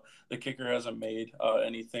team. The kicker hasn't made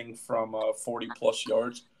anything from 40+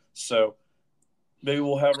 yards, so maybe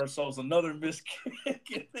we'll have ourselves another missed kick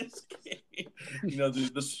in this game.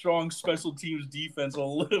 The strong special teams defense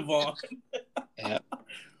will live on. Yeah.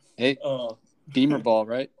 Hey. Beamer ball,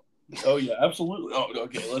 right? Oh yeah, absolutely. Oh,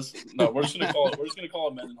 okay. We're just gonna call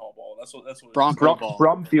it Mendenhall ball. That's what. Bronco ball.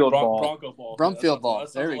 Brumfield ball. Bronco ball. Brumfield ball.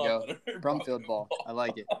 There we go. Brumfield ball. I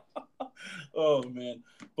like it. Oh man,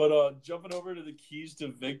 but jumping over to the keys to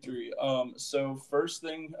victory. So first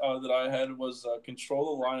thing that I had was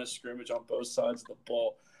control the line of scrimmage on both sides of the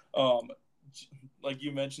ball. Like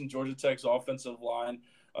you mentioned, Georgia Tech's offensive line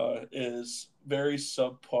is very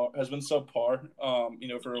subpar. Has been subpar.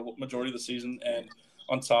 For a majority of the season, and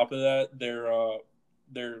on top of that,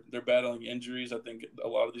 they're battling injuries. I think a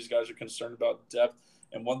lot of these guys are concerned about depth.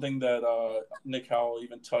 And one thing that Nick Howell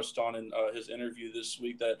even touched on in his interview this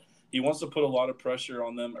week, that he wants to put a lot of pressure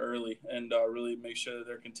on them early and really make sure that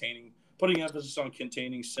they're putting emphasis on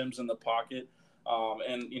containing Sims in the pocket. I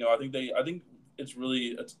think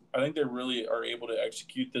they really are able to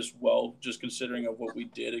execute this well, just considering of what we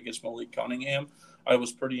did against Malik Cunningham. I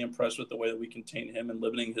was pretty impressed with the way that we contained him and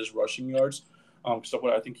limiting his rushing yards.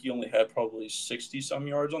 So I think he only had probably 60-some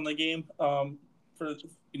yards on the game when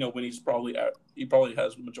he probably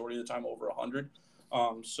has majority of the time over 100.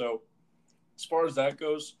 So as far as that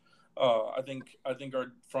goes, I think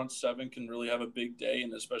our front seven can really have a big day,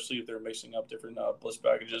 and especially if they're mixing up different blitz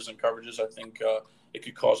packages and coverages, I think it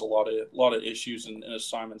could cause a lot of issues and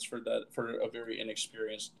assignments for a very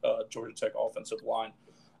inexperienced Georgia Tech offensive line.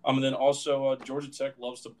 And then also Georgia Tech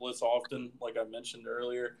loves to blitz often, like I mentioned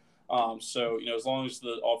earlier. So as long as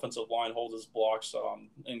the offensive line holds its blocks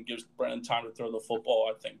and gives Brennan time to throw the football,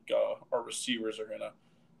 I think our receivers are going to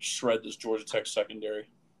shred this Georgia Tech secondary.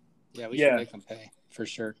 Yeah, we should make them pay for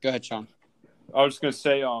sure. Go ahead, Sean. I was going to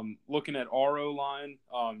say, looking at our O-line,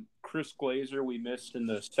 Chris Glazer we missed in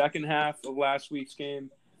the second half of last week's game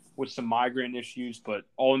with some migraine issues, but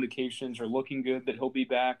all indications are looking good that he'll be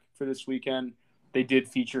back for this weekend. They did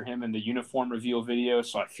feature him in the uniform reveal video,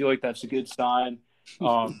 so I feel like that's a good sign.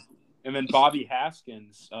 And then Bobby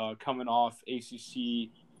Haskins coming off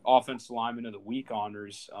ACC Offensive Lineman of the Week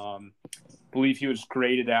honors. Believe he was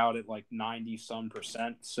graded out at like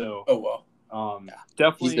 90-some%. So,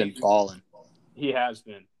 definitely. He's been balling. He has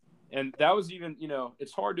been. And that was even,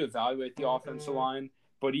 it's hard to evaluate the offensive line,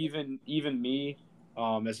 but even me,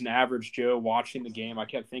 as an average Joe watching the game, I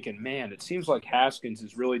kept thinking, man, it seems like Haskins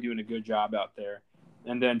is really doing a good job out there.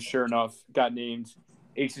 And then sure enough, got named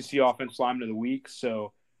ACC Offensive Lineman of the Week.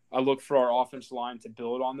 So I look for our offensive line to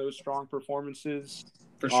build on those strong performances.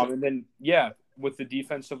 For sure. And then, with the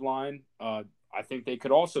defensive line, I think they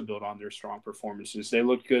could also build on their strong performances. They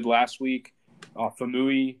looked good last week.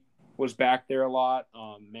 Famui was back there a lot.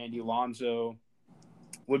 Mandy Alonzo.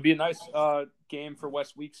 Would be a nice game for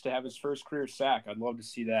Wes Weeks to have his first career sack. I'd love to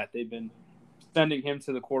see that. They've been sending him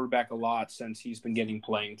to the quarterback a lot since he's been getting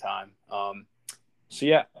playing time.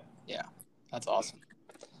 Yeah, that's awesome.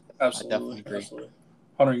 Absolutely. I definitely agree. Absolutely.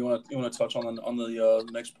 Hunter, you want to touch on the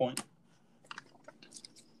next point?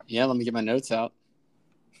 Yeah, let me get my notes out.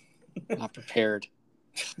 Not prepared.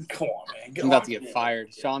 Come on, man. I'm about to get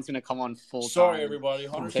fired. Sean's going to come on full time. Sorry, everybody.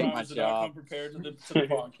 Hunter Take did not come prepared to the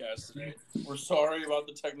podcast today. We're sorry about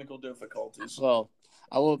the technical difficulties. Well,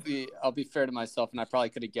 I'll be fair to myself, and I probably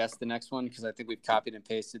could have guessed the next one because I think we've copied and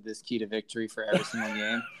pasted this key to victory for every single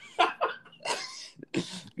game.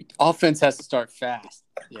 Offense has to start fast,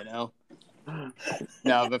 No,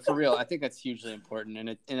 but for real, I think that's hugely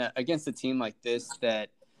important. And against a team like this that,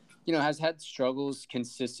 has had struggles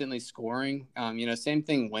consistently scoring. Same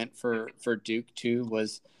thing went for Duke too,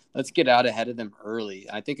 was let's get out ahead of them early.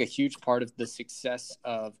 I think a huge part of the success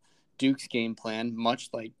of Duke's game plan,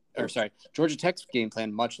 Georgia Tech's game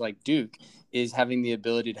plan, much like Duke, is having the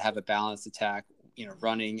ability to have a balanced attack,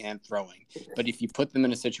 running and throwing. But if you put them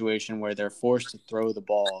in a situation where they're forced to throw the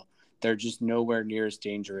ball, they're just nowhere near as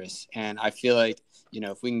dangerous. And I feel like,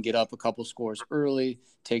 if we can get up a couple scores early,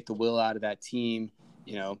 take the will out of that team,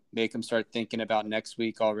 make them start thinking about next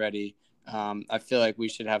week already. I feel like we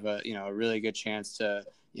should have a really good chance to,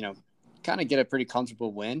 kind of get a pretty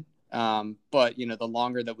comfortable win. But, the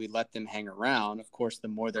longer that we let them hang around, of course, the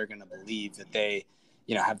more they're going to believe that they,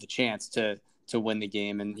 have the chance to win the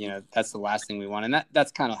game. And, that's the last thing we want. And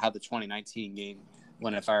that's kind of how the 2019 game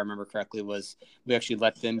went, if I remember correctly, was we actually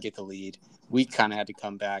let them get the lead. We kind of had to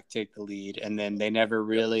come back, take the lead. And then they never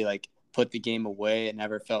really put the game away. It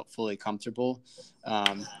never felt fully comfortable.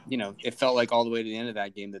 It felt like all the way to the end of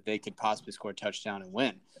that game that they could possibly score a touchdown and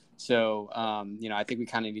win. So, I think we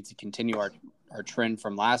kind of need to continue our trend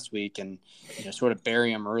from last week and, sort of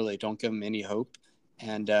bury them early. Don't give them any hope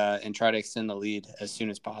and try to extend the lead as soon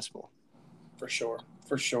as possible. For sure.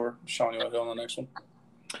 Sean, you want to go on the next one?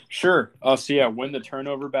 Sure. Win the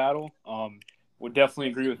turnover battle. Would definitely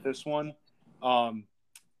agree with this one.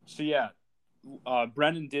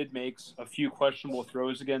 Brennan did make a few questionable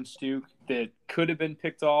throws against Duke that could have been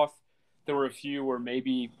picked off. There were a few where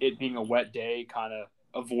maybe it being a wet day kind of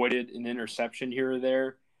avoided an interception here or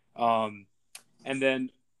there. And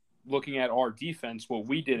then looking at our defense, what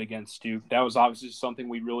we did against Duke, that was obviously something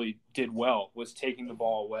we really did well, was taking the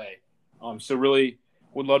ball away. So really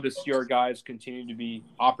would love to see our guys continue to be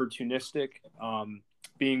opportunistic,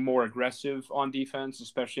 being more aggressive on defense,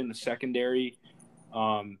 especially in the secondary.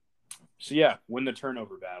 Win the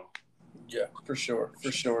turnover battle. Yeah, for sure.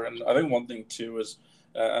 And I think one thing too is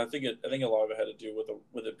I think a lot of it had to do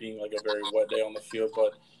with it being like a very wet day on the field.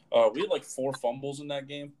 But we had like 4 fumbles in that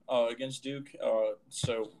game against Duke.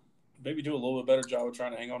 So maybe do a little bit better job of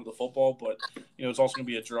trying to hang on to the football. But it's also going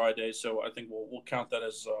to be a dry day, so I think we'll count that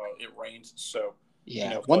as it rained. So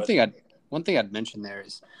yeah, one thing I'd mention there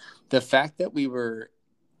is the fact that we were.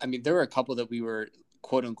 I mean, there were a couple that we were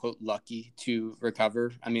quote unquote lucky to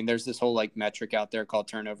recover. I mean, there's this whole like metric out there called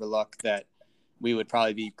turnover luck that we would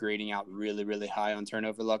probably be grading out really, really high on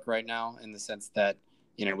turnover luck right now, in the sense that,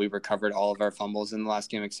 we recovered all of our fumbles in the last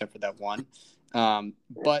game except for that one.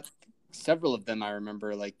 But several of them, I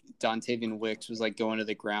remember, like Dontavian Wicks was like going to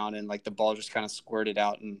the ground and like the ball just kind of squirted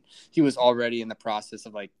out and he was already in the process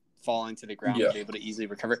of like falling to the ground and able to easily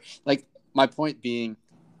recover. Like, my point being,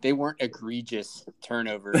 they weren't egregious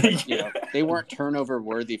turnovers. They weren't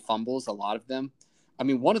turnover-worthy fumbles, a lot of them. I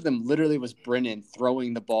mean, one of them literally was Brennan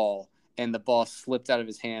throwing the ball, and the ball slipped out of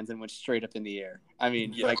his hands and went straight up in the air. I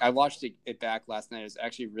mean, I watched it back last night. It was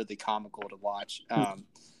actually really comical to watch.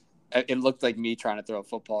 It looked like me trying to throw a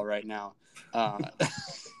football right now. But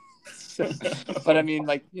I mean,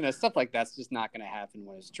 like, stuff like that's just not going to happen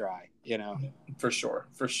when it's dry, For sure.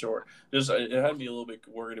 It had me a little bit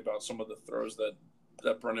worried about some of the throws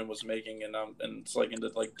that Brennan was making, and it's like into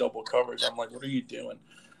like double coverage. I'm like, what are you doing?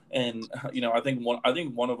 And I think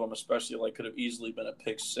one of them especially like could have easily been a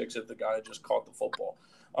pick 6 if the guy had just caught the football.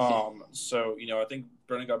 So I think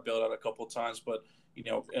Brennan got bailed out a couple of times, but we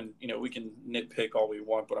can nitpick all we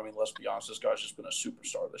want, but I mean, let's be honest, this guy's just been a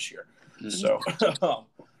superstar this year. Mm-hmm. So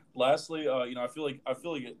lastly, I feel like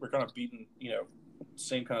we're kind of beating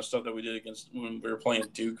same kind of stuff that we did against when we were playing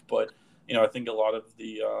Duke, but I think a lot of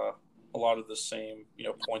the same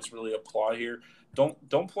points really apply here.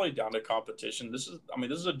 Don't play down to competition. This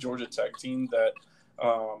is a Georgia Tech team that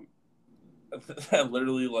that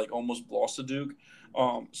literally like almost lost to Duke.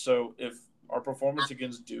 So if our performance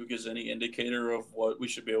against Duke is any indicator of what we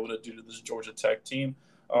should be able to do to this Georgia Tech team,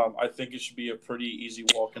 I think it should be a pretty easy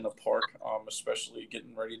walk in the park, especially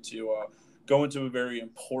getting ready to go into a very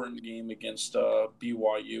important game against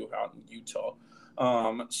BYU out in Utah.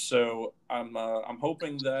 So I'm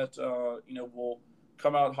hoping that we'll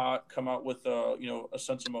come out hot, come out with a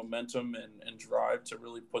sense of momentum and drive to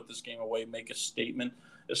really put this game away, make a statement,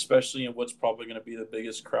 especially in what's probably going to be the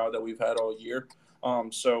biggest crowd that we've had all year.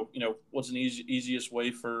 So what's an easiest way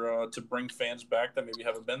to bring fans back that maybe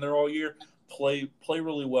haven't been there all year? Play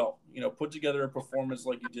really well. Put together a performance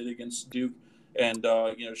like you did against Duke, and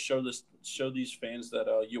show these fans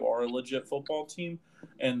that you are a legit football team,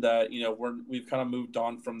 and that we've kind of moved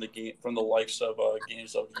on from the likes of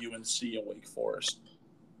games of UNC and Wake Forest.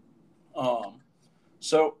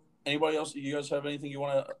 So anybody else? You guys have anything you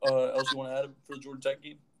want to add for the Georgia Tech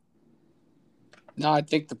game? No, I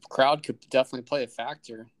think the crowd could definitely play a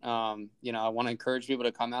factor. I want to encourage people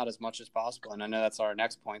to come out as much as possible, and I know that's our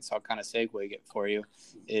next point, so I'll kind of segue it for you.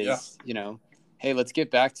 Hey, let's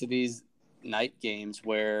get back to these night games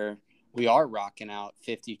where we are rocking out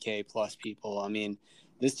 50K plus people. I mean,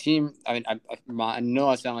 this team, I know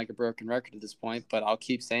I sound like a broken record at this point, but I'll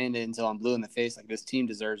keep saying it until I'm blue in the face. Like, this team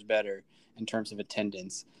deserves better in terms of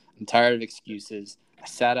attendance. I'm tired of excuses. I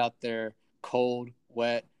sat out there cold,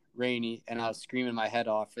 wet, rainy, and I was screaming my head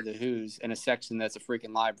off for the Who's in a section that's a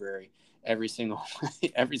freaking library every single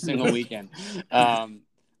weekend.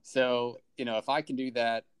 So, if I can do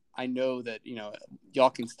that, I know that, y'all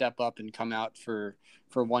can step up and come out for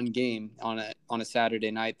one game on a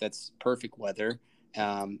Saturday night that's perfect weather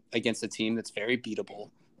against a team that's very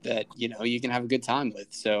beatable that, you can have a good time with.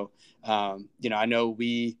 So, I know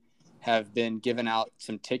we have been giving out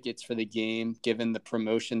some tickets for the game, given the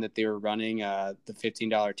promotion that they were running, the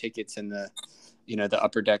 $15 tickets in the the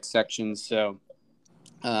upper deck sections. So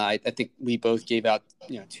I think we both gave out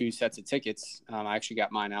 2 sets of tickets. I actually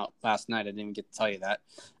got mine out last night. I didn't even get to tell you that.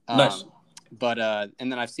 Nice. But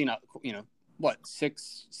and then I've seen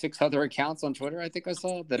six other accounts on Twitter I think I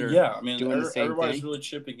saw that are doing the same everybody's thing. really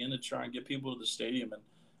chipping in to try and get people to the stadium, and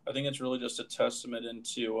I think it's really just a testament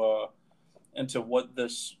into what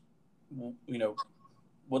this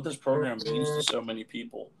program means to so many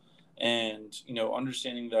people, and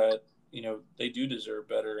understanding that they do deserve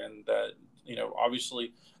better, and that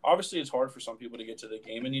obviously it's hard for some people to get to the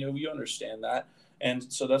game, and we understand that, and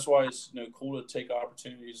so that's why it's cool to take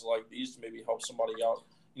opportunities like these to maybe help somebody out,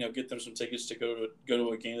 get them some tickets to go to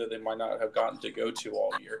a game that they might not have gotten to go to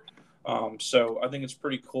all year. So I think it's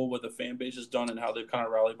pretty cool what the fan base has done and how they've kind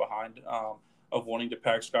of rallied behind of wanting to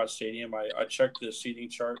pack Scott Stadium. I checked the seating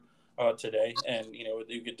chart today, and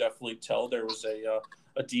you could definitely tell there was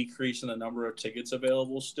a decrease in the number of tickets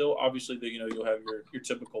available. Still, obviously, you'll have your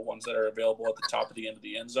typical ones that are available at the top of the end of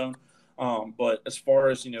the end zone. But as far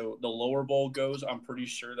as the lower bowl goes, I'm pretty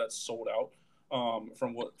sure that's sold out.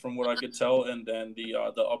 From what I could tell, and then the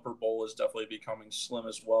upper bowl is definitely becoming slim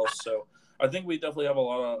as well. So I think we definitely have a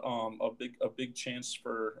lot of a big chance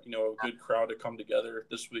for a good crowd to come together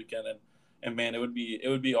this weekend, and man, it would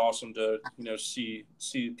be awesome to see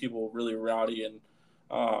people really rowdy and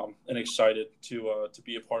excited to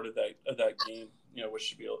be a part of that game. Which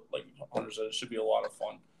should be, like Hunter said, it should be a lot of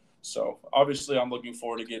fun. So obviously, I'm looking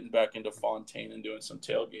forward to getting back into Fontaine and doing some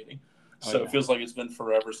tailgating. So it feels like it's been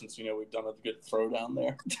forever since we've done a good throwdown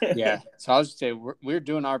there. Yeah. So I was just say we're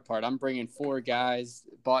doing our part. I'm bringing 4 guys,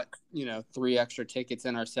 bought 3 extra tickets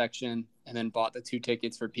in our section, and then bought the 2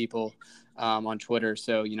 tickets for people on Twitter.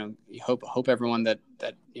 So hope everyone that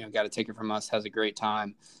got a ticket from us has a great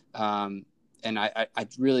time. And I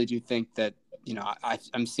really do think that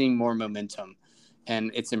I'm seeing more momentum,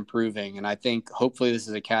 and it's improving. And I think hopefully this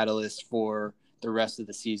is a catalyst for the rest of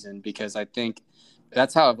the season, because I think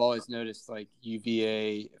that's how I've always noticed like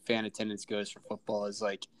UVA fan attendance goes for football, is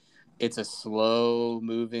like it's a slow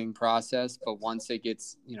moving process, but once it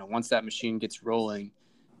gets, once that machine gets rolling,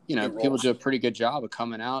 people do a pretty good job of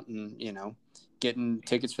coming out and, getting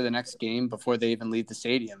tickets for the next game before they even leave the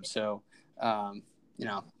stadium. So, I'm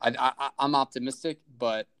optimistic,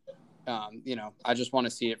 but, I just want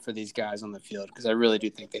to see it for these guys on the field, because I really do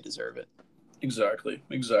think they deserve it. Exactly.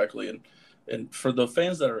 And for the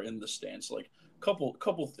fans that are in the stands, like,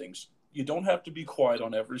 couple things. You don't have to be quiet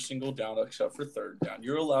on every single down except for third down.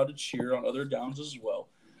 You're allowed to cheer on other downs as well.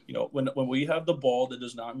 When we have the ball, that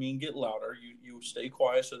does not mean get louder. You stay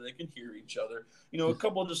quiet so they can hear each other. A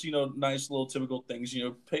couple of just nice little typical things.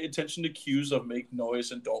 Pay attention to cues of make noise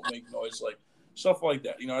and don't make noise, like stuff like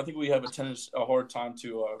that. I think we have a hard time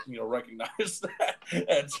to recognize that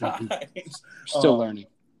at times. Still learning.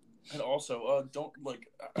 And also, don't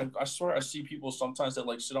I swear I see people sometimes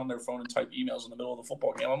that sit on their phone and type emails in the middle of the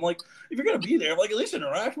football game. I'm like, if you're gonna be there, at least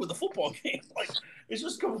interact with the football game. It's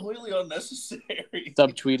just completely unnecessary.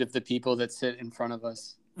 Subtweet of the people that sit in front of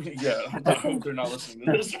us. Yeah, I hope they're not listening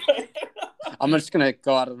to this. I'm just gonna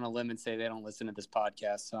go out on a limb and say they don't listen to this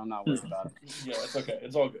podcast, so I'm not worried about it. Yeah, it's okay.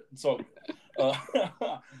 It's all good.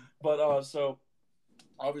 But so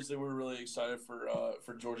obviously we're really excited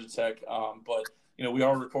for Georgia Tech. But we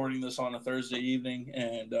are recording this on a Thursday evening,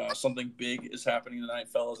 and something big is happening tonight,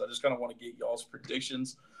 fellas. I just kind of want to get y'all's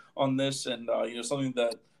predictions on this, and something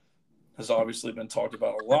that has obviously been talked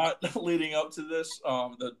about a lot leading up to this.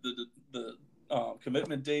 The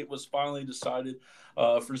commitment date was finally decided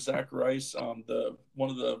for Zach Rice, one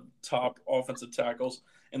of the top offensive tackles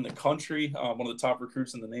in the country, one of the top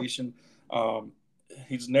recruits in the nation.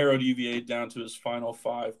 He's narrowed UVA down to his final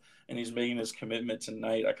 5, and he's making his commitment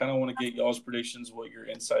tonight. I kind of want to get y'all's predictions, what your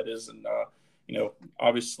insight is. And,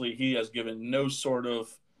 obviously he has given no sort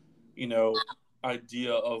of,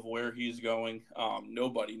 idea of where he's going.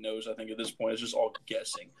 Nobody knows, I think, at this point. It's just all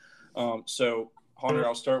guessing. So, Hunter,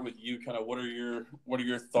 I'll start with you. Kind of what are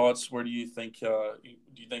your thoughts? Where do you think do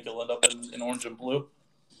you think he'll end up in orange and blue?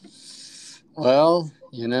 Well,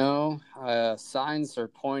 signs are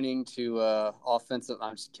pointing to offensive.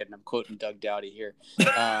 I'm just kidding. I'm quoting Doug Dowdy here.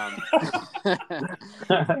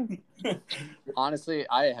 Honestly,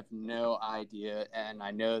 I have no idea, and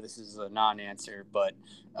I know this is a non-answer. But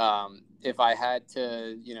if I had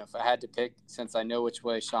to pick, since I know which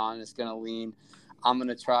way Sean is going to lean, I'm going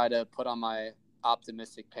to try to put on my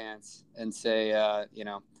optimistic pants and say,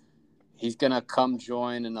 he's going to come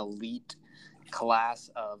join an elite class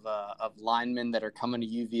of linemen that are coming to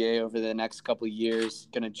UVA over the next couple of years.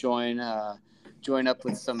 Going to join up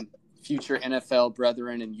with some future NFL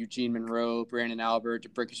brethren and Eugene Monroe, Brandon Albert,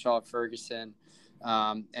 DeBrickashaw Ferguson,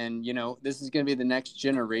 And, this is going to be the next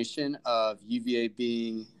generation of UVA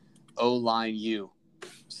being O-line U.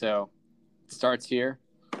 So it starts here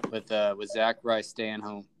with Zach Rice staying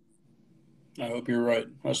home. I hope you're right.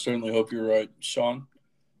 I certainly hope you're right. Sean?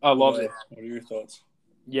 I love it. What are your thoughts?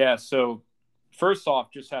 Yeah, so first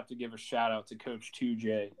off, just have to give a shout-out to Coach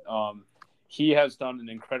 2J. He has done an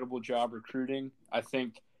incredible job recruiting. I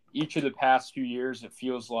think each of the past few years, it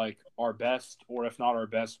feels like our best, or if not our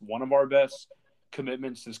best, one of our best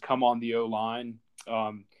commitments has come on the O-line.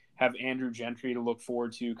 Have Andrew Gentry to look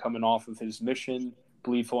forward to coming off of his mission.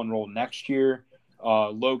 Believe he'll enroll next year.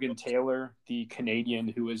 Logan Taylor, the Canadian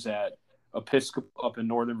who is at Episcopal up in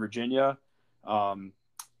Northern Virginia.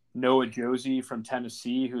 Noah Josie from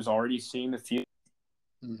Tennessee, who's already seen the field.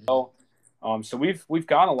 So we've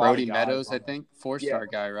got a lot Brody of guys Meadows, I think, 4-star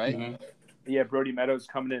guy, right? Mm-hmm. Yeah, Brody Meadows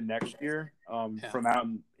coming in next year from out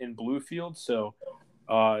in Bluefield. So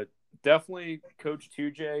definitely Coach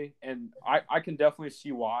 2J, and I can definitely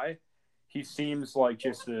see why. He seems like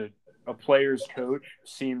just a player's coach,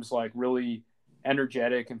 seems like really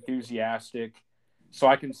energetic, enthusiastic. So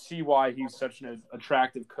I can see why he's such an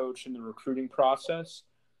attractive coach in the recruiting process.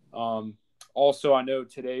 Also, I know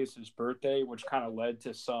today is his birthday, which kind of led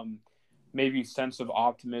to some maybe sense of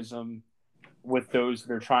optimism with those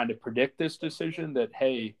that are trying to predict this decision that,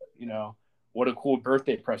 hey, what a cool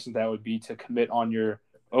birthday present that would be to commit on your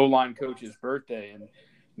O-line coach's birthday. And,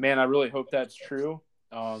 man, I really hope that's true.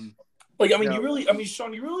 Sean,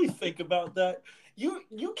 you really think about that?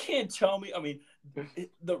 You can't tell me. I mean,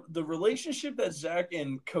 the relationship that Zach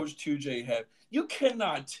and Coach 2J have, you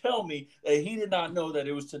cannot tell me that he did not know that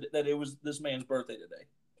it was this man's birthday today.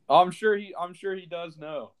 I'm sure he does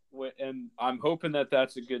know, and I'm hoping that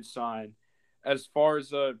that's a good sign. As far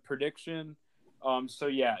as a prediction,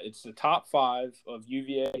 it's the top 5 of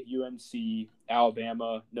UVA, UNC,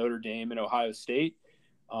 Alabama, Notre Dame, and Ohio State.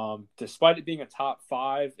 Despite it being a top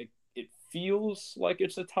 5, it feels like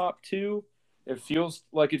it's a top 2. It feels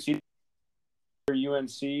like it's either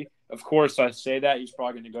UNC. Of course, I say that he's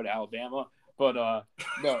probably going to go to Alabama, but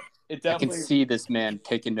no, it definitely. I can see this man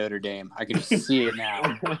picking Notre Dame. I can just see it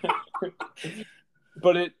now.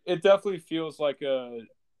 But it definitely feels like a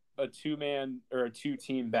 2-man or a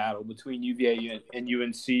 2-team battle between UVA and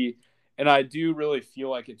UNC, and I do really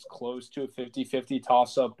feel like it's close to a 50-50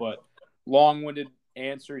 toss-up. But long-winded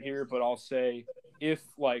answer here, but I'll say if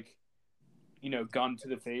gun to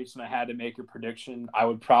the face and I had to make a prediction, I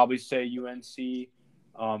would probably say UNC.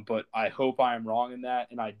 But I hope I am wrong in that,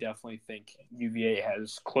 and I definitely think UVA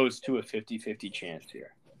has close to a 50-50 chance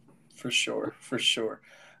here. For sure.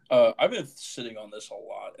 I've been sitting on this a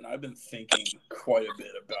lot, and I've been thinking quite a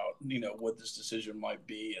bit about, what this decision might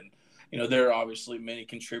be. And, there are obviously many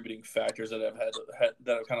contributing factors that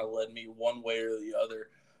have kind of led me one way or the other.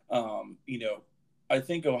 I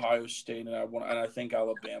think Ohio State and I think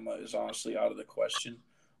Alabama is honestly out of the question.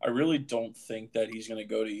 I really don't think that he's going to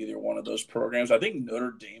go to either one of those programs. I think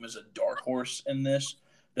Notre Dame is a dark horse in this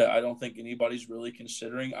that I don't think anybody's really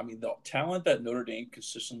considering. I mean, the talent that Notre Dame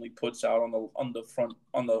consistently puts out on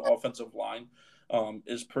the offensive line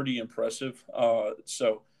is pretty impressive.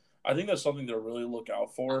 So I think that's something to really look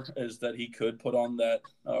out for, is that he could put on that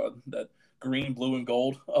green, blue, and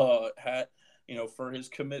gold hat, for his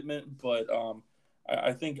commitment. But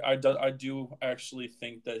I think I do actually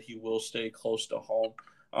think that he will stay close to home.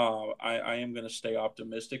 I am going to stay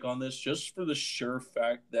optimistic on this, just for the sure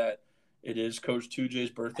fact that it is Coach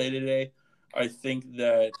 2J's birthday today. I think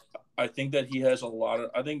that he has a lot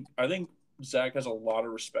of. I think Zach has a lot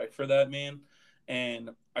of respect for that man,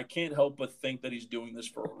 and I can't help but think that he's doing this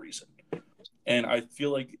for a reason. And I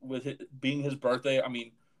feel like with it being his birthday, I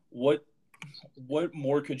mean, what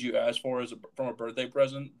more could you ask for from a birthday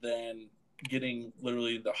present than getting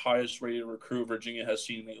literally the highest rated recruit Virginia has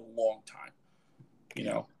seen in a long time?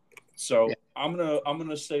 So yeah. I'm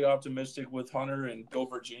gonna stay optimistic with Hunter and go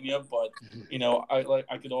Virginia, but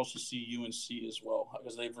I could also see UNC as well,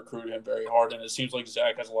 because they've recruited him very hard, and it seems like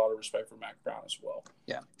Zach has a lot of respect for Mac Brown as well.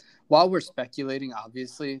 Yeah. While we're speculating,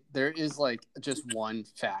 obviously there is just one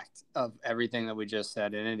fact of everything that we just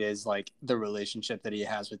said, and it is the relationship that he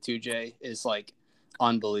has with 2J is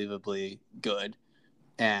unbelievably good.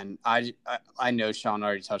 And I know Sean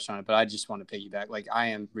already touched on it, but I just want to piggyback. I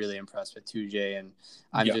am really impressed with 2J, and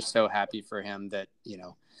I'm just so happy for him that,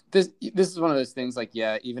 this is one of those things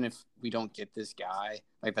even if we don't get this guy,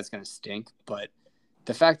 that's going to stink. But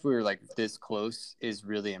the fact we were this close is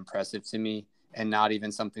really impressive to me, and not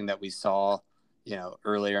even something that we saw,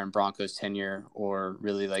 earlier in Broncos tenure, or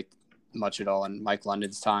really much at all in Mike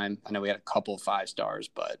London's time. I know we had a couple 5-stars,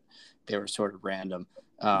 but they were sort of random.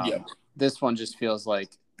 This one just feels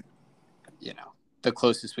the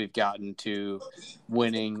closest we've gotten to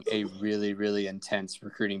winning a really, really intense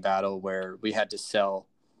recruiting battle where we had to sell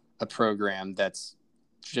a program that's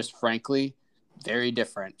just frankly very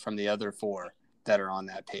different from the other four that are on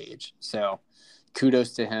that page. So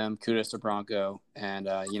kudos to him, kudos to Bronco, and,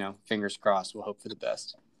 fingers crossed. We'll hope for the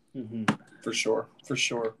best. Mm-hmm. For sure.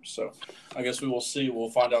 So I guess we will see. We'll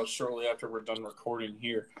find out shortly after we're done recording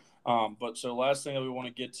here. But so last thing that we want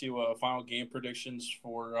to get to, final game predictions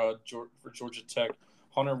for Georgia Tech.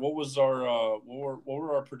 Hunter, what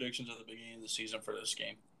were our predictions at the beginning of the season for this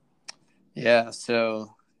game? Yeah,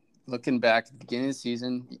 so looking back at the beginning of the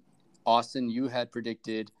season, Austin, you had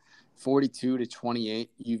predicted 42-28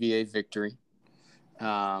 UVA victory.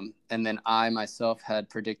 And then I myself had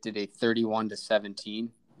predicted a 31-17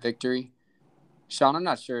 victory. Sean, I'm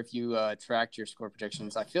not sure if you tracked your score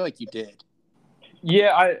predictions. I feel like you did.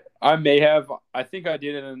 Yeah, I may have. I think I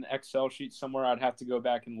did it in an Excel sheet somewhere. I'd have to go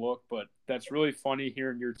back and look, but that's really funny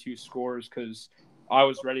hearing your two scores because I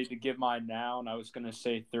was ready to give mine now, and I was going to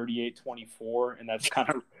say 38-24, and that's kind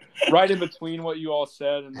of right in between what you all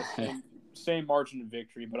said and the same margin of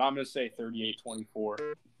victory, but I'm going to say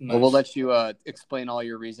 38-24. Nice. Well, we'll let you explain all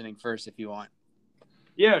your reasoning first if you want.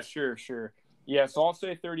 Yeah, sure. Yeah, so I'll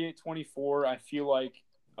say 38-24. I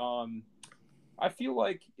feel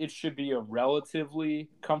like it should be a relatively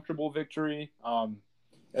comfortable victory,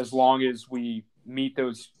 as long as we meet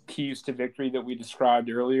those keys to victory that we described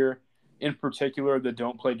earlier. In particular, the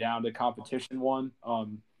don't play down to competition one.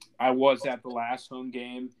 I was at the last home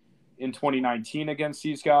game in 2019 against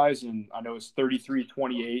these guys, and I know it's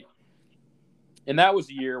 33-28. And that was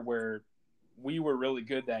a year where we were really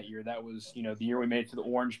good that year. That was, the year we made it to the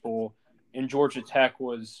Orange Bowl. And Georgia Tech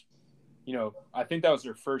was, I think that was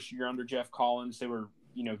their first year under Jeff Collins. They were,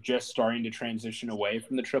 just starting to transition away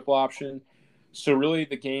from the triple option. So really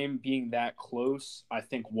the game being that close, I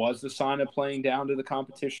think, was the sign of playing down to the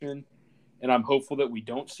competition. And I'm hopeful that we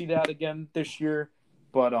don't see that again this year.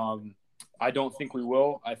 But I don't think we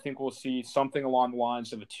will. I think we'll see something along the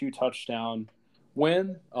lines of a 2-touchdown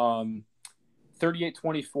win.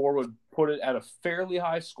 38-24 would put it at a fairly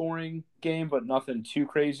high-scoring game, but nothing too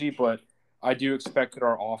crazy. But I do expect that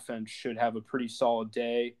our offense should have a pretty solid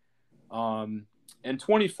day. And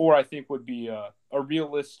 24, I think, would be a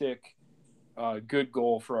realistic, good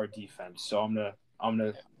goal for our defense. So I'm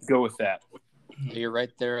gonna go with that. You're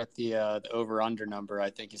right there at the over/under number. I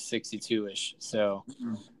think is 62-ish. So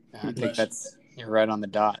I think you're right on the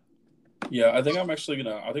dot. Yeah, I think I'm actually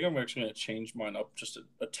gonna change mine up just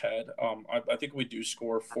a tad. I think we do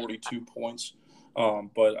score 42 points,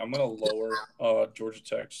 but I'm gonna lower Georgia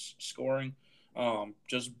Tech's scoring,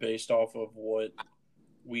 just based off of what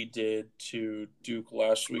we did to Duke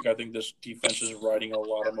last week. I think this defense is riding a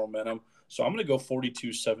lot of momentum. So I'm going to go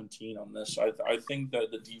 42-17 on this. I think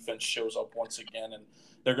that the defense shows up once again, and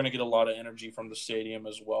they're going to get a lot of energy from the stadium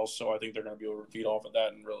as well. So I think they're going to be able to feed off of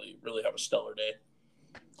that and really, really have a stellar day.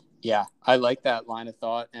 Yeah, I like that line of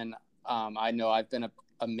thought. And I know I've been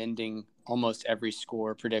amending almost every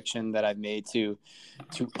score prediction that I've made to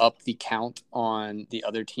up the count on the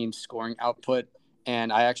other team's scoring output.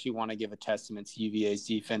 And I actually want to give a testament to UVA's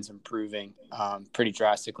defense improving pretty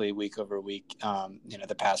drastically week over week,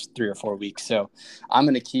 the past 3 or 4 weeks. So I'm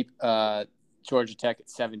going to keep Georgia Tech at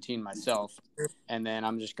 17 myself, and then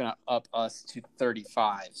I'm just going to up us to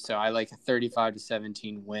 35. So I like a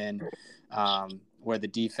 35-17 win where the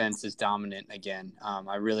defense is dominant again.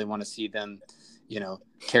 I really want to see them,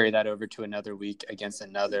 carry that over to another week against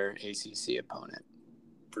another ACC opponent.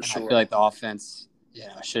 For sure. I feel like the offense –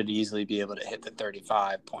 should easily be able to hit the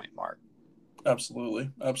 35-point mark. Absolutely.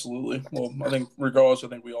 Well, I think regardless,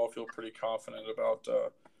 we all feel pretty confident about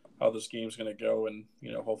how this game's going to go, and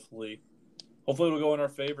hopefully it'll go in our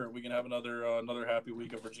favor. We can have another happy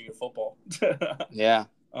week of Virginia football. Yeah,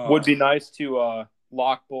 would be nice to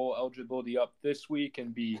lock bowl eligibility up this week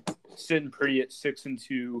and be sitting pretty at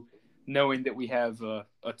 6-2, knowing that we have a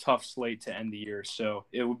tough slate to end the year. So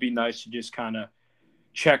it would be nice to just kind of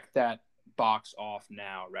check that box off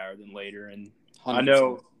now rather than later. And 100%. I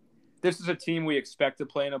know this is a team we expect to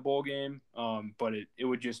play in a bowl game, but it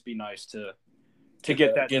would just be nice to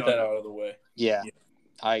get that out of the way. Yeah.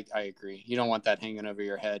 I agree. You don't want that hanging over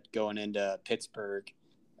your head going into Pittsburgh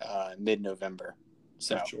mid-November.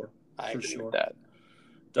 So for sure. I agree with that.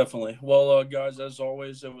 Definitely. Well, guys, as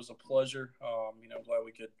always, it was a pleasure. Glad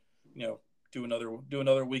we could do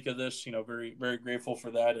another week of this. Very, very grateful for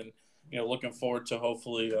that. And looking forward to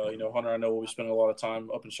hopefully, Hunter, I know we'll be spending a lot of time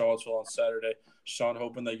up in Charlottesville on Saturday. Sean,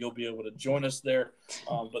 hoping that you'll be able to join us there.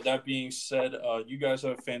 But that being said, you guys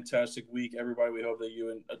have a fantastic week. Everybody, we hope that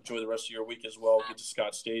you enjoy the rest of your week as well. Get to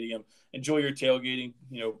Scott Stadium. Enjoy your tailgating.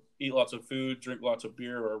 Eat lots of food, drink lots of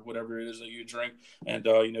beer or whatever it is that you drink. And,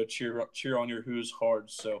 cheer on your Hoos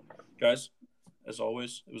hard. So, guys, as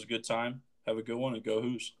always, it was a good time. Have a good one and go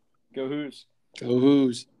Hoos. Go Hoos. Go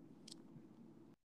Hoos.